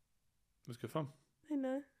 It was good fun. I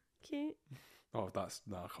know. Cute. Oh, I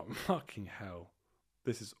can't. Fucking hell.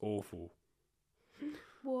 This is awful.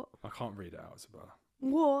 What? I can't read it out, Isabella.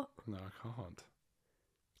 What? No, I can't.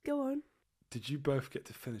 Go on. Did you both get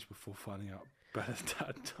to finish before finding out Bella's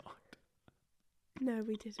dad died? No,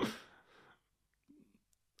 we didn't.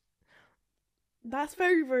 That's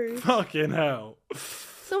very rude. Fucking hell.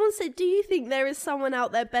 Someone said, do you think there is someone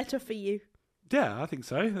out there better for you? Yeah, I think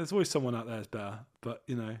so. There's always someone out there that's better. But,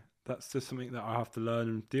 that's just something that I have to learn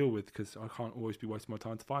and deal with because I can't always be wasting my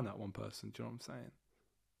time to find that one person. Do you know what I'm saying?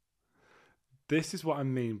 This is what I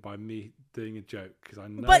mean by me doing a joke because I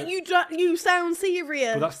know. But you sound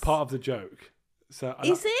serious. But that's part of the joke. So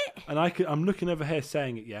Is it? And I'm looking over here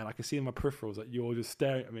saying it, yeah, and I can see in my peripherals that you're just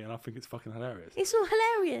staring at me, and I think it's fucking hilarious. It's not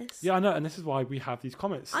hilarious. Yeah, I know, and this is why we have these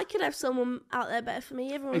comments. I could have someone out there better for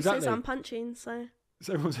me. Everyone Exactly. says I'm punching, so...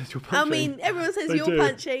 So everyone says you're punching. Everyone says They you're do.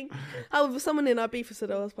 punching. Oh, someone in Ibiza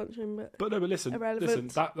said I was punching, but... But listen,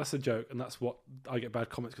 Irrelevant. that's a joke, and that's what I get bad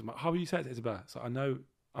comments because how you said it, Isabella. So I know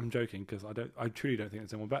I'm joking because I truly don't think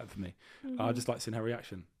there's anyone better for me. Mm-hmm. I just like seeing her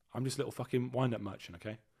reaction. I'm just a little fucking wind-up merchant,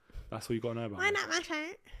 okay? That's all you got to know about Why me. not my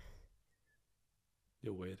shirt?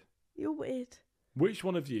 You're weird. You're weird. Which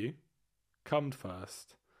one of you cummed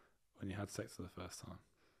first when you had sex for the first time?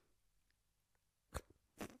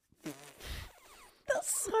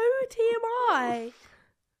 That's so TMI.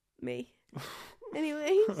 Me.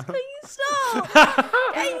 Anyways, can you stop?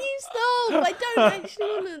 Can you stop? I don't actually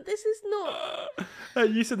want to. This is not. Hey,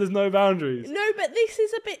 you said there's no boundaries. No, but this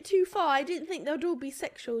is a bit too far. I didn't think they'd all be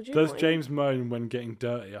sexual. Do you know Does what I mean? James moan when getting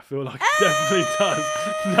dirty? I feel like he definitely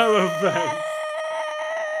does. No offense.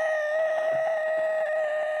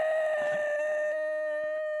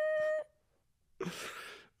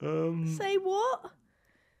 Say what?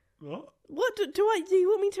 What? What do you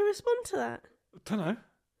want me to respond to that? I don't know.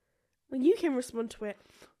 Well, you can respond to it.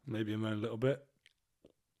 Maybe a moan a little bit.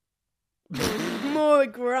 More a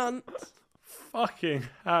grunt. Fucking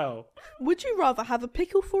hell. Would you rather have a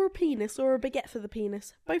pickle for a penis or a baguette for the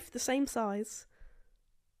penis? Both the same size.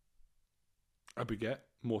 A baguette,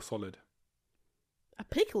 more solid. A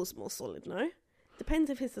pickle's more solid, no? Depends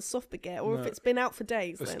if it's a soft baguette or No. if it's been out for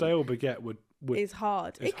days. A then stale baguette would is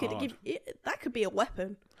hard. is It could hard. that could be a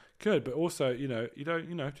weapon. good, but also you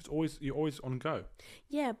don't just always you're always on go.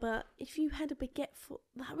 Yeah, but if you had a baguette for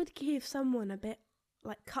that would give someone a bit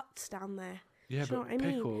like cuts down there. Yeah, Do you know but what I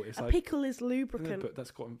mean? pickle is A like. pickle is No, lubricant. but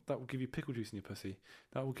that will give you pickle juice in your pussy.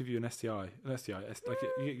 That will give you an STI. An STI. It's like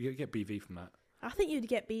you get BV from that. I think you'd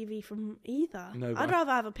get BV from either. No, but I'd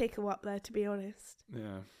rather have a pickle up there, to be honest.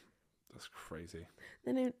 Yeah, that's crazy.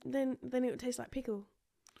 Then it would taste like pickle.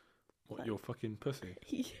 What, Like- your fucking pussy?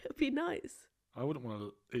 It'd be nice. I wouldn't want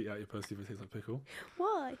to eat out your pussy if it tastes like pickle.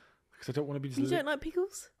 Why? Because I don't want to be just. You don't like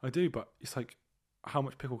pickles? I do, but it's like, how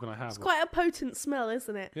much pickle can I have? It's quite a potent smell,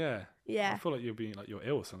 isn't it? Yeah. I Yeah. feel like you're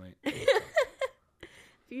ill or something. Have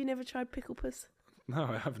you never tried pickle puss? No,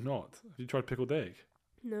 I have not. Have you tried pickled egg?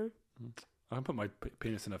 No. I can put my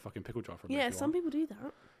penis in a fucking pickle jar for a bit. Yeah, if you some want. people do that. Do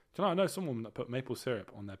you know, I know someone that put maple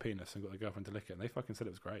syrup on their penis and got their girlfriend to lick it, and they fucking said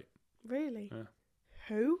it was great. Really? Yeah.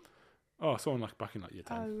 Who? Oh, someone like back in like year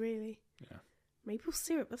 10. Oh, really? Yeah. Maple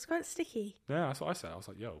syrup. That's quite sticky. Yeah, that's what I said. I was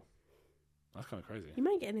like, yo, that's kind of crazy. You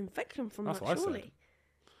might get an infection from That's that, what I surely. said.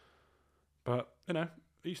 But,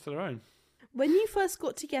 each to their own. When you first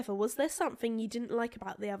got together, was there something you didn't like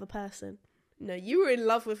about the other person? No, you were in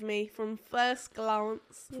love with me from first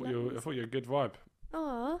glance. I thought you were a good vibe.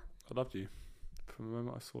 Aw, I loved you from the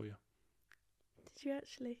moment I saw you. did you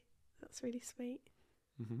actually? That's really sweet.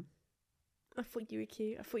 Hmm. I thought you were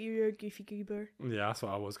cute. I thought you were a goofy goober. Yeah, that's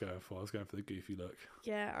what I was going for. I was going for the goofy look.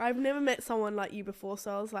 Yeah, I've never met someone like you before,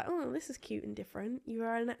 so I was like, oh, this is cute and different. You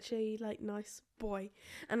are an actually, nice boy.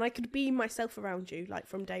 And I could be myself around you,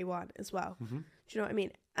 from day one as well. Mm-hmm. Do you know what I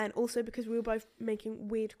mean? And also because we were both making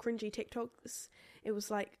weird, cringy TikToks, it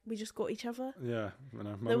was like we just got each other. Yeah.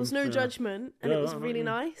 There was no judgment, and Yeah, it was I know really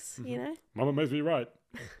what you mean. nice, you know? Mama raised me right.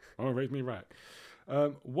 Mama raised me right.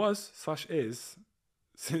 Was/is,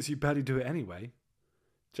 since you barely do it anyway,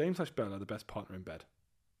 James/Bella the best partner in bed?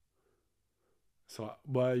 So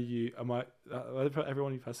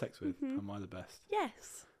everyone you've had sex with, Mhm. am I the best?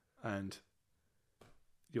 Yes. And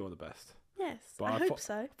you're the best. Yes. But I I hope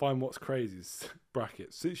so. Find what's crazy is,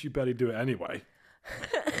 brackets, since you barely do it anyway.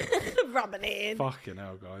 Rubbing it in. Fucking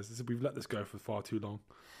hell, guys. We've let this go for far too long.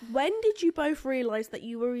 When did you both realise that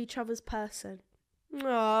you were each other's person?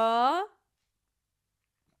 Aww.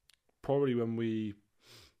 Probably when we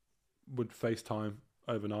would FaceTime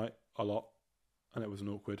overnight a lot, and it was an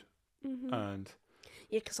awkward. Mm-hmm. And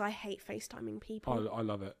Yeah, because I hate FaceTiming people. I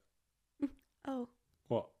love it. Oh,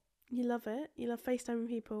 What? you love it? You love FaceTiming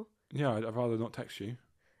people? Yeah, I'd rather not text you.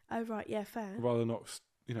 Oh, right, yeah, fair. I'd rather not,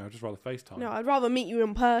 I'd just rather FaceTime. No, I'd rather meet you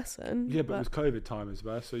in person. Yeah, but it was COVID time as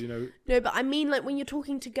well, so No, but I mean, when you're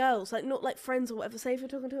talking to girls, not like friends or whatever. Say if you're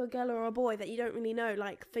talking to a girl or a boy that you don't really know,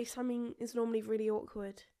 FaceTiming is normally really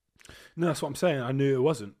awkward. No, that's what I'm saying. I knew it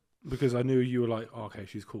wasn't because I knew you were like, oh, okay,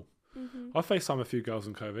 she's cool. Mm-hmm. I FaceTime a few girls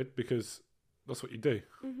in COVID because that's what you do.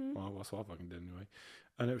 Mm-hmm. Well, that's what I fucking did anyway.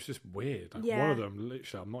 And it was just weird. One Yeah. of them,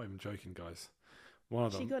 literally, I'm not even joking, guys. One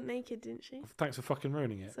of She them. got naked, didn't she? Thanks for fucking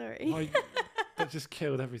ruining it. Sorry. Why- that just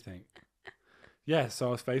killed everything. Yeah, so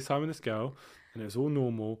I was FaceTiming this girl, and it was all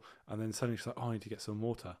normal. And then suddenly she's like, oh, I need to get some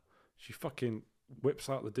water. She fucking whips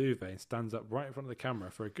out the duvet and stands up right in front of the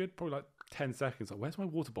camera for a good, probably 10 seconds. Like, where's my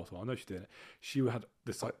water bottle? I know she's doing it. She had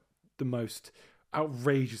this, the most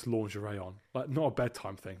outrageous lingerie on. Not a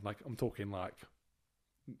bedtime thing. I'm talking more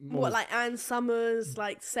What, Anne Summers,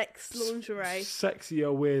 sex lingerie?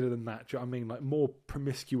 sexier, weirder than that. Do you know what I mean? More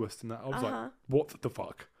promiscuous than that. I was like, what the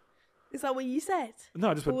fuck? Is that what you said? No,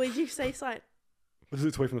 I just Or went, would you say something? I just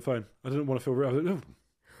looked away from the phone. I didn't want to feel real. I was like, oh.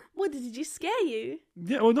 What, did you scare you?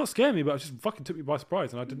 Yeah, well, not scare me, but it just fucking took me by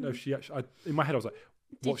surprise. And I didn't know if she actually, in my head, I was like,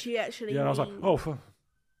 Did she actually yeah, and I was like, mean- oh,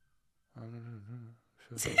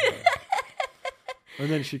 and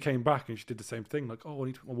then she came back and she did the same thing. Oh, I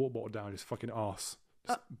need to put my water bottle down. Just fucking arse.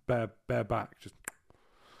 Just bare back. Just,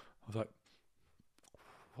 I was like,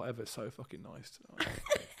 whatever, it's so fucking nice tonight.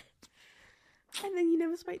 And then you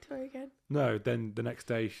never spoke to her again. No, then the next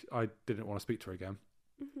day I didn't want to speak to her again.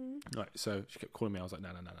 Mm-hmm. Right, so she kept calling me. I was like, no.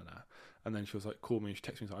 And then she was like, call me. She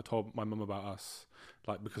texted me. So I told my mum about us,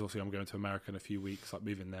 like, because obviously I'm going to America in a few weeks, like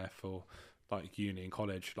moving there for like uni and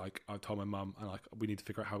college. Like, I told my mum, and like, we need to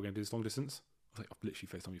figure out how we're going to do this long distance. I was like, I've literally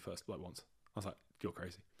FaceTimed you first, like once. I was like, you're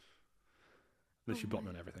crazy. Then she blocked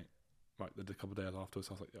me on everything. Like, the couple of days afterwards,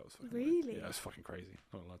 I was like, yeah, it was fucking really? Yeah, it was fucking crazy.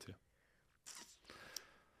 Not gonna lie to you.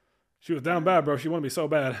 She was down bad, bro. She wanted me so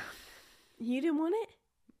bad. You didn't want it?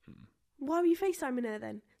 Why were you FaceTiming her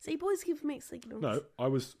then? See, boys give mixed signals. No, I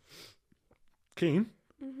was keen.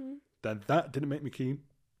 Mm-hmm. Then that didn't make me keen.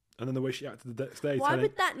 And then the way she acted the next day. Why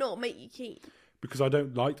would that not make you keen? Because I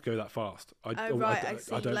don't like to go that fast. I see. You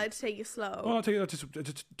like to take it slow. Well, it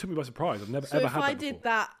just took me by surprise. I've never so ever had that if I did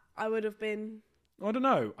that, I would have been... I don't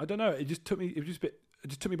know. It just took me... It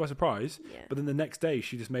just took me by surprise. Yeah. But then the next day,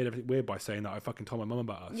 she just made everything weird by saying that I fucking told my mum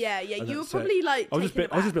about us. Yeah. And You were that's probably like... I was just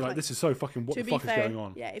a bit like, this is so fucking... What the fuck is going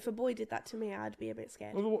on? Yeah, if a boy did that to me, I'd be a bit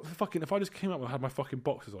scared. Well, if I just came up and had my fucking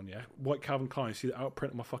boxers on, yeah, white Calvin Klein, see the outprint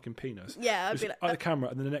of my fucking penis. Yeah, I'd just be like... at the camera,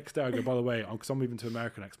 and then the next day I go, by the way, because I'm moving to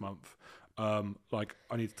America next month. Like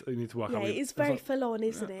I need to work out. Yeah, it's very full on,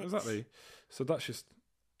 isn't it? Exactly. So that's just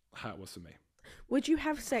how it was for me. Would you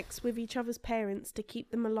have sex with each other's parents to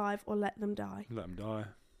keep them alive or let them die? Let them die.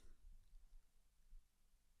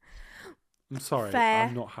 I'm sorry, Fair.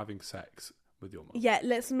 I'm not having sex with your mum. Yeah,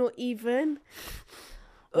 let's not even.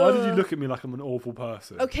 Why did you look at me like I'm an awful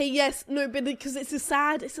person? Okay, yes, no, but because it's a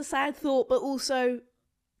sad thought, but also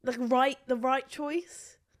the right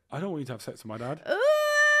choice. I don't want you to have sex with my dad.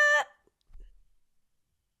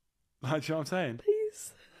 Like, do you know what I'm saying?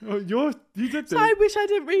 Please. Oh, you did So I wish I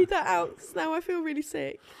didn't read that out. So now I feel really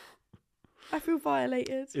sick. I feel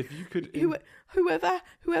violated. If you could...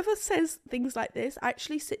 Whoever says things like this,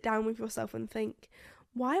 actually sit down with yourself and think,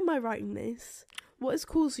 why am I writing this? What has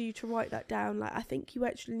caused you to write that down? Like, I think you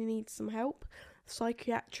actually need some help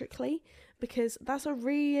psychiatrically, because that's a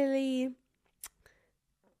really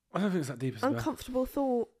I don't think it's that deep as uncomfortable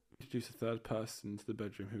thought. Introduce a third person into the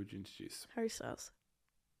bedroom. Who would you introduce? Harry Styles.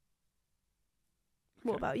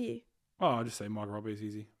 What about you? Oh, I'll just say Margot Robbie is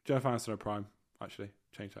easy. Jennifer Aniston Prime. Actually,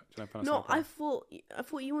 change that. Jennifer Aniston No, Prime. I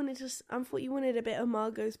thought you wanted a bit of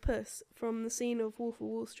Margot's puss from the scene of Wolf of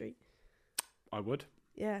Wall Street. I would.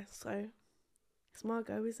 Yeah, so it's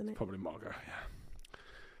Margot, isn't it? Probably Margot. Yeah.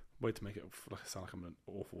 Way to make it sound like I'm an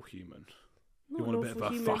awful human. Not you want an a bit of awful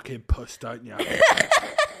a human. fucking puss, don't you?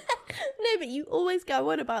 No, but you always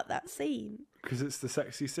go on about that scene. Because it's the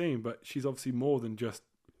sexy scene, but she's obviously more than just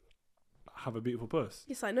have a beautiful puss.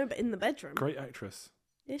 Yes, I know, but in the bedroom. Great actress.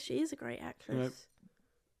 Yes, she is a great actress. You know,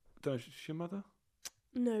 don't know, is she your mother?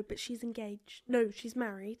 No, but she's engaged. No, she's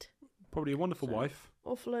married. Probably a wonderful wife.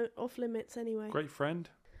 Off limits anyway. Great friend.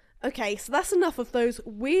 Okay, so that's enough of those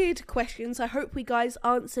weird questions. I hope we guys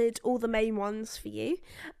answered all the main ones for you.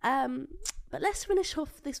 But let's finish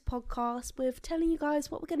off this podcast with telling you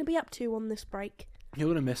guys what we're going to be up to on this break. You're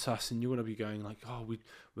going to miss us, and you're going to be going like, oh,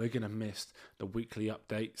 we're going to miss the weekly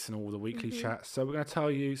updates and all the weekly chats. So we're going to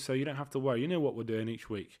tell you so you don't have to worry. You know what we're doing each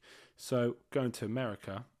week. So going to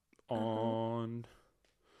America on...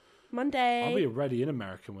 Monday. I'll be already in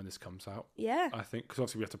America when this comes out. Yeah. I think, because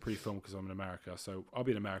obviously we have to pre-film because I'm in America. So I'll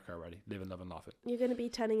be in America already, living, loving, laughing. You're going to be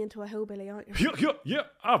turning into a hillbilly, aren't you? Yeah.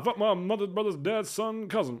 I've got my mother's brother's dad's son,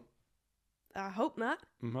 cousin. I hope not.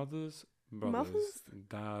 Mother's brother's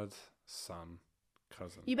dad's son,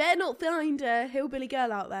 cousin. You better not find a hillbilly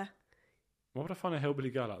girl out there. Why would I find a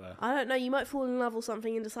hillbilly girl out there? I don't know. You might fall in love or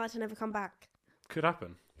something and decide to never come back. Could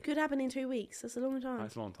happen. Could happen in 2 weeks. That's a long time.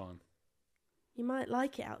 That's a long time. You might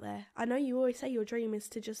like it out there. I know you always say your dream is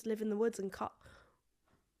to just live in the woods and cut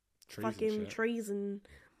trees and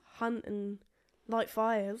hunt and light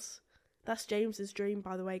fires. That's James's dream,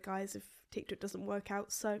 by the way, guys, if TikTok doesn't work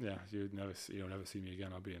out. So yeah, you'll never see me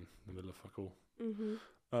again. I'll be in the middle of fuck all.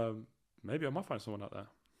 Mm-hmm. Maybe I might find someone out there.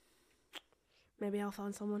 Maybe I'll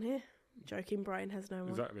find someone here. Joking, Brian has no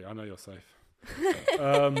one. Exactly. I know you're safe.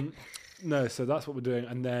 No, so that's what we're doing.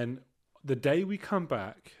 And then the day we come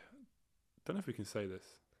back, don't know if we can say this.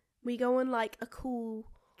 We go on like a cool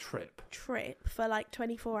trip for like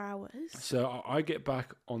 24 hours. So I get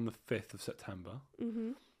back on the 5th of September.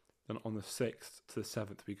 Mm-hmm. Then on the 6th to the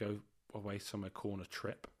 7th, we go away somewhere cool on a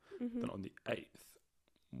trip. Mm-hmm. Then on the 8th,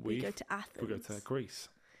 we go to Athens. We go to Greece.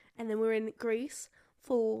 And then we're in Greece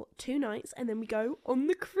for 2 nights. And then we go on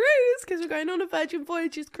the cruise because we're going on a Virgin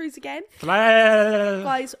Voyages cruise again.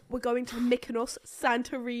 Guys, we're going to Mykonos,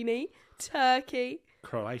 Santorini, Turkey.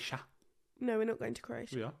 Croatia. No, we're not going to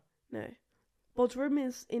Croatia. We are. No. Bodrum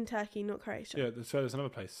is in Turkey, not Croatia. Yeah, so there's another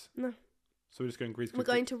place. No. So we're just going Greece. We're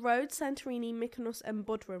going to Rhodes, Santorini, Mykonos, and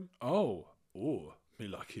Bodrum. Oh, me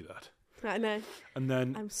lucky that. I know. And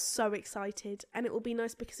then I'm so excited, and it will be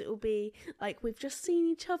nice because it will be like we've just seen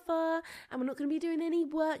each other, and we're not going to be doing any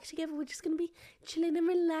work together. We're just going to be chilling and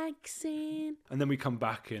relaxing. And then we come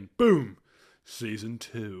back in, boom, season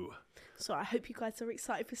 2. So I hope you guys are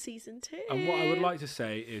excited for season 2. And what I would like to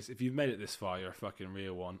say is, if you've made it this far, you're a fucking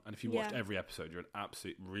real one. And if you watched every episode, you're an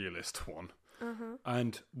absolute realist one.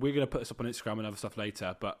 And we're going to put this up on Instagram and other stuff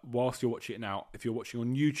later. But whilst you're watching it now, if you're watching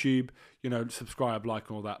on YouTube, subscribe, like,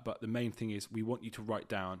 and all that. But the main thing is, we want you to write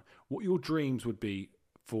down what your dreams would be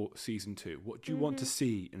for season 2. What do you want to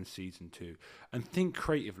see in season 2? And think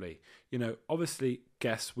creatively. Obviously,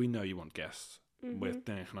 guests. We know you want guests. With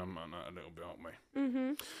Dan and I'm a little bit,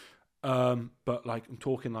 aren't we? But like, I'm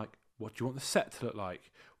talking like, what do you want the set to look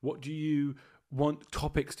like? What do you want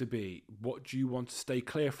topics to be? What do you want to stay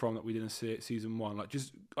clear from that we didn't see at season 1? Like,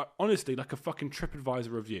 just honestly, like a fucking TripAdvisor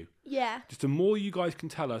review. Yeah. Just the more you guys can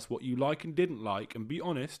tell us what you like and didn't like, and be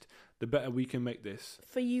honest, the better we can make this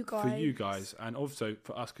for you guys, and also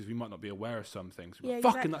for us, because we might not be aware of some things. Yeah,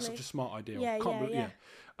 fucking, that's such a smart idea. Yeah.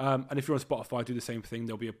 And if you're on Spotify, do the same thing.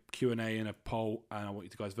 There'll be a Q&A and a poll, and I want you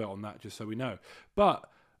to guys vote on that just so we know. But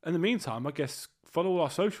in the meantime, I guess follow all our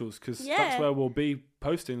socials, because that's where we'll be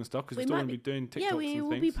posting and stuff, because we're still going to be doing TikToks and things. Yeah, we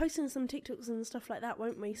will be posting some TikToks and stuff like that,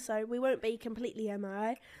 won't we? So we won't be completely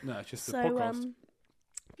MIA. No, it's just a podcast.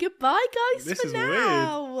 Goodbye, guys. This for is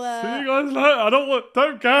now. Weird. See you guys later.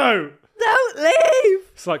 Don't go. Don't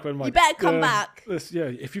leave. It's like when you better come back.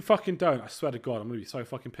 If you fucking don't, I swear to God, I'm going to be so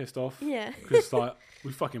fucking pissed off. Yeah. Because like,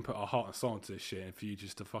 we fucking put our heart and soul into this shit, and for you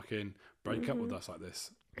just to fucking break up with us like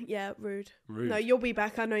this. Yeah, rude. No, you'll be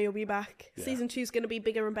back. I know you'll be back. Yeah. Season 2's going to be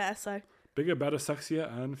bigger and better, so. Bigger, better,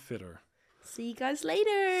 sexier, and fitter. See you guys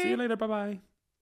later. See you later. Bye-bye.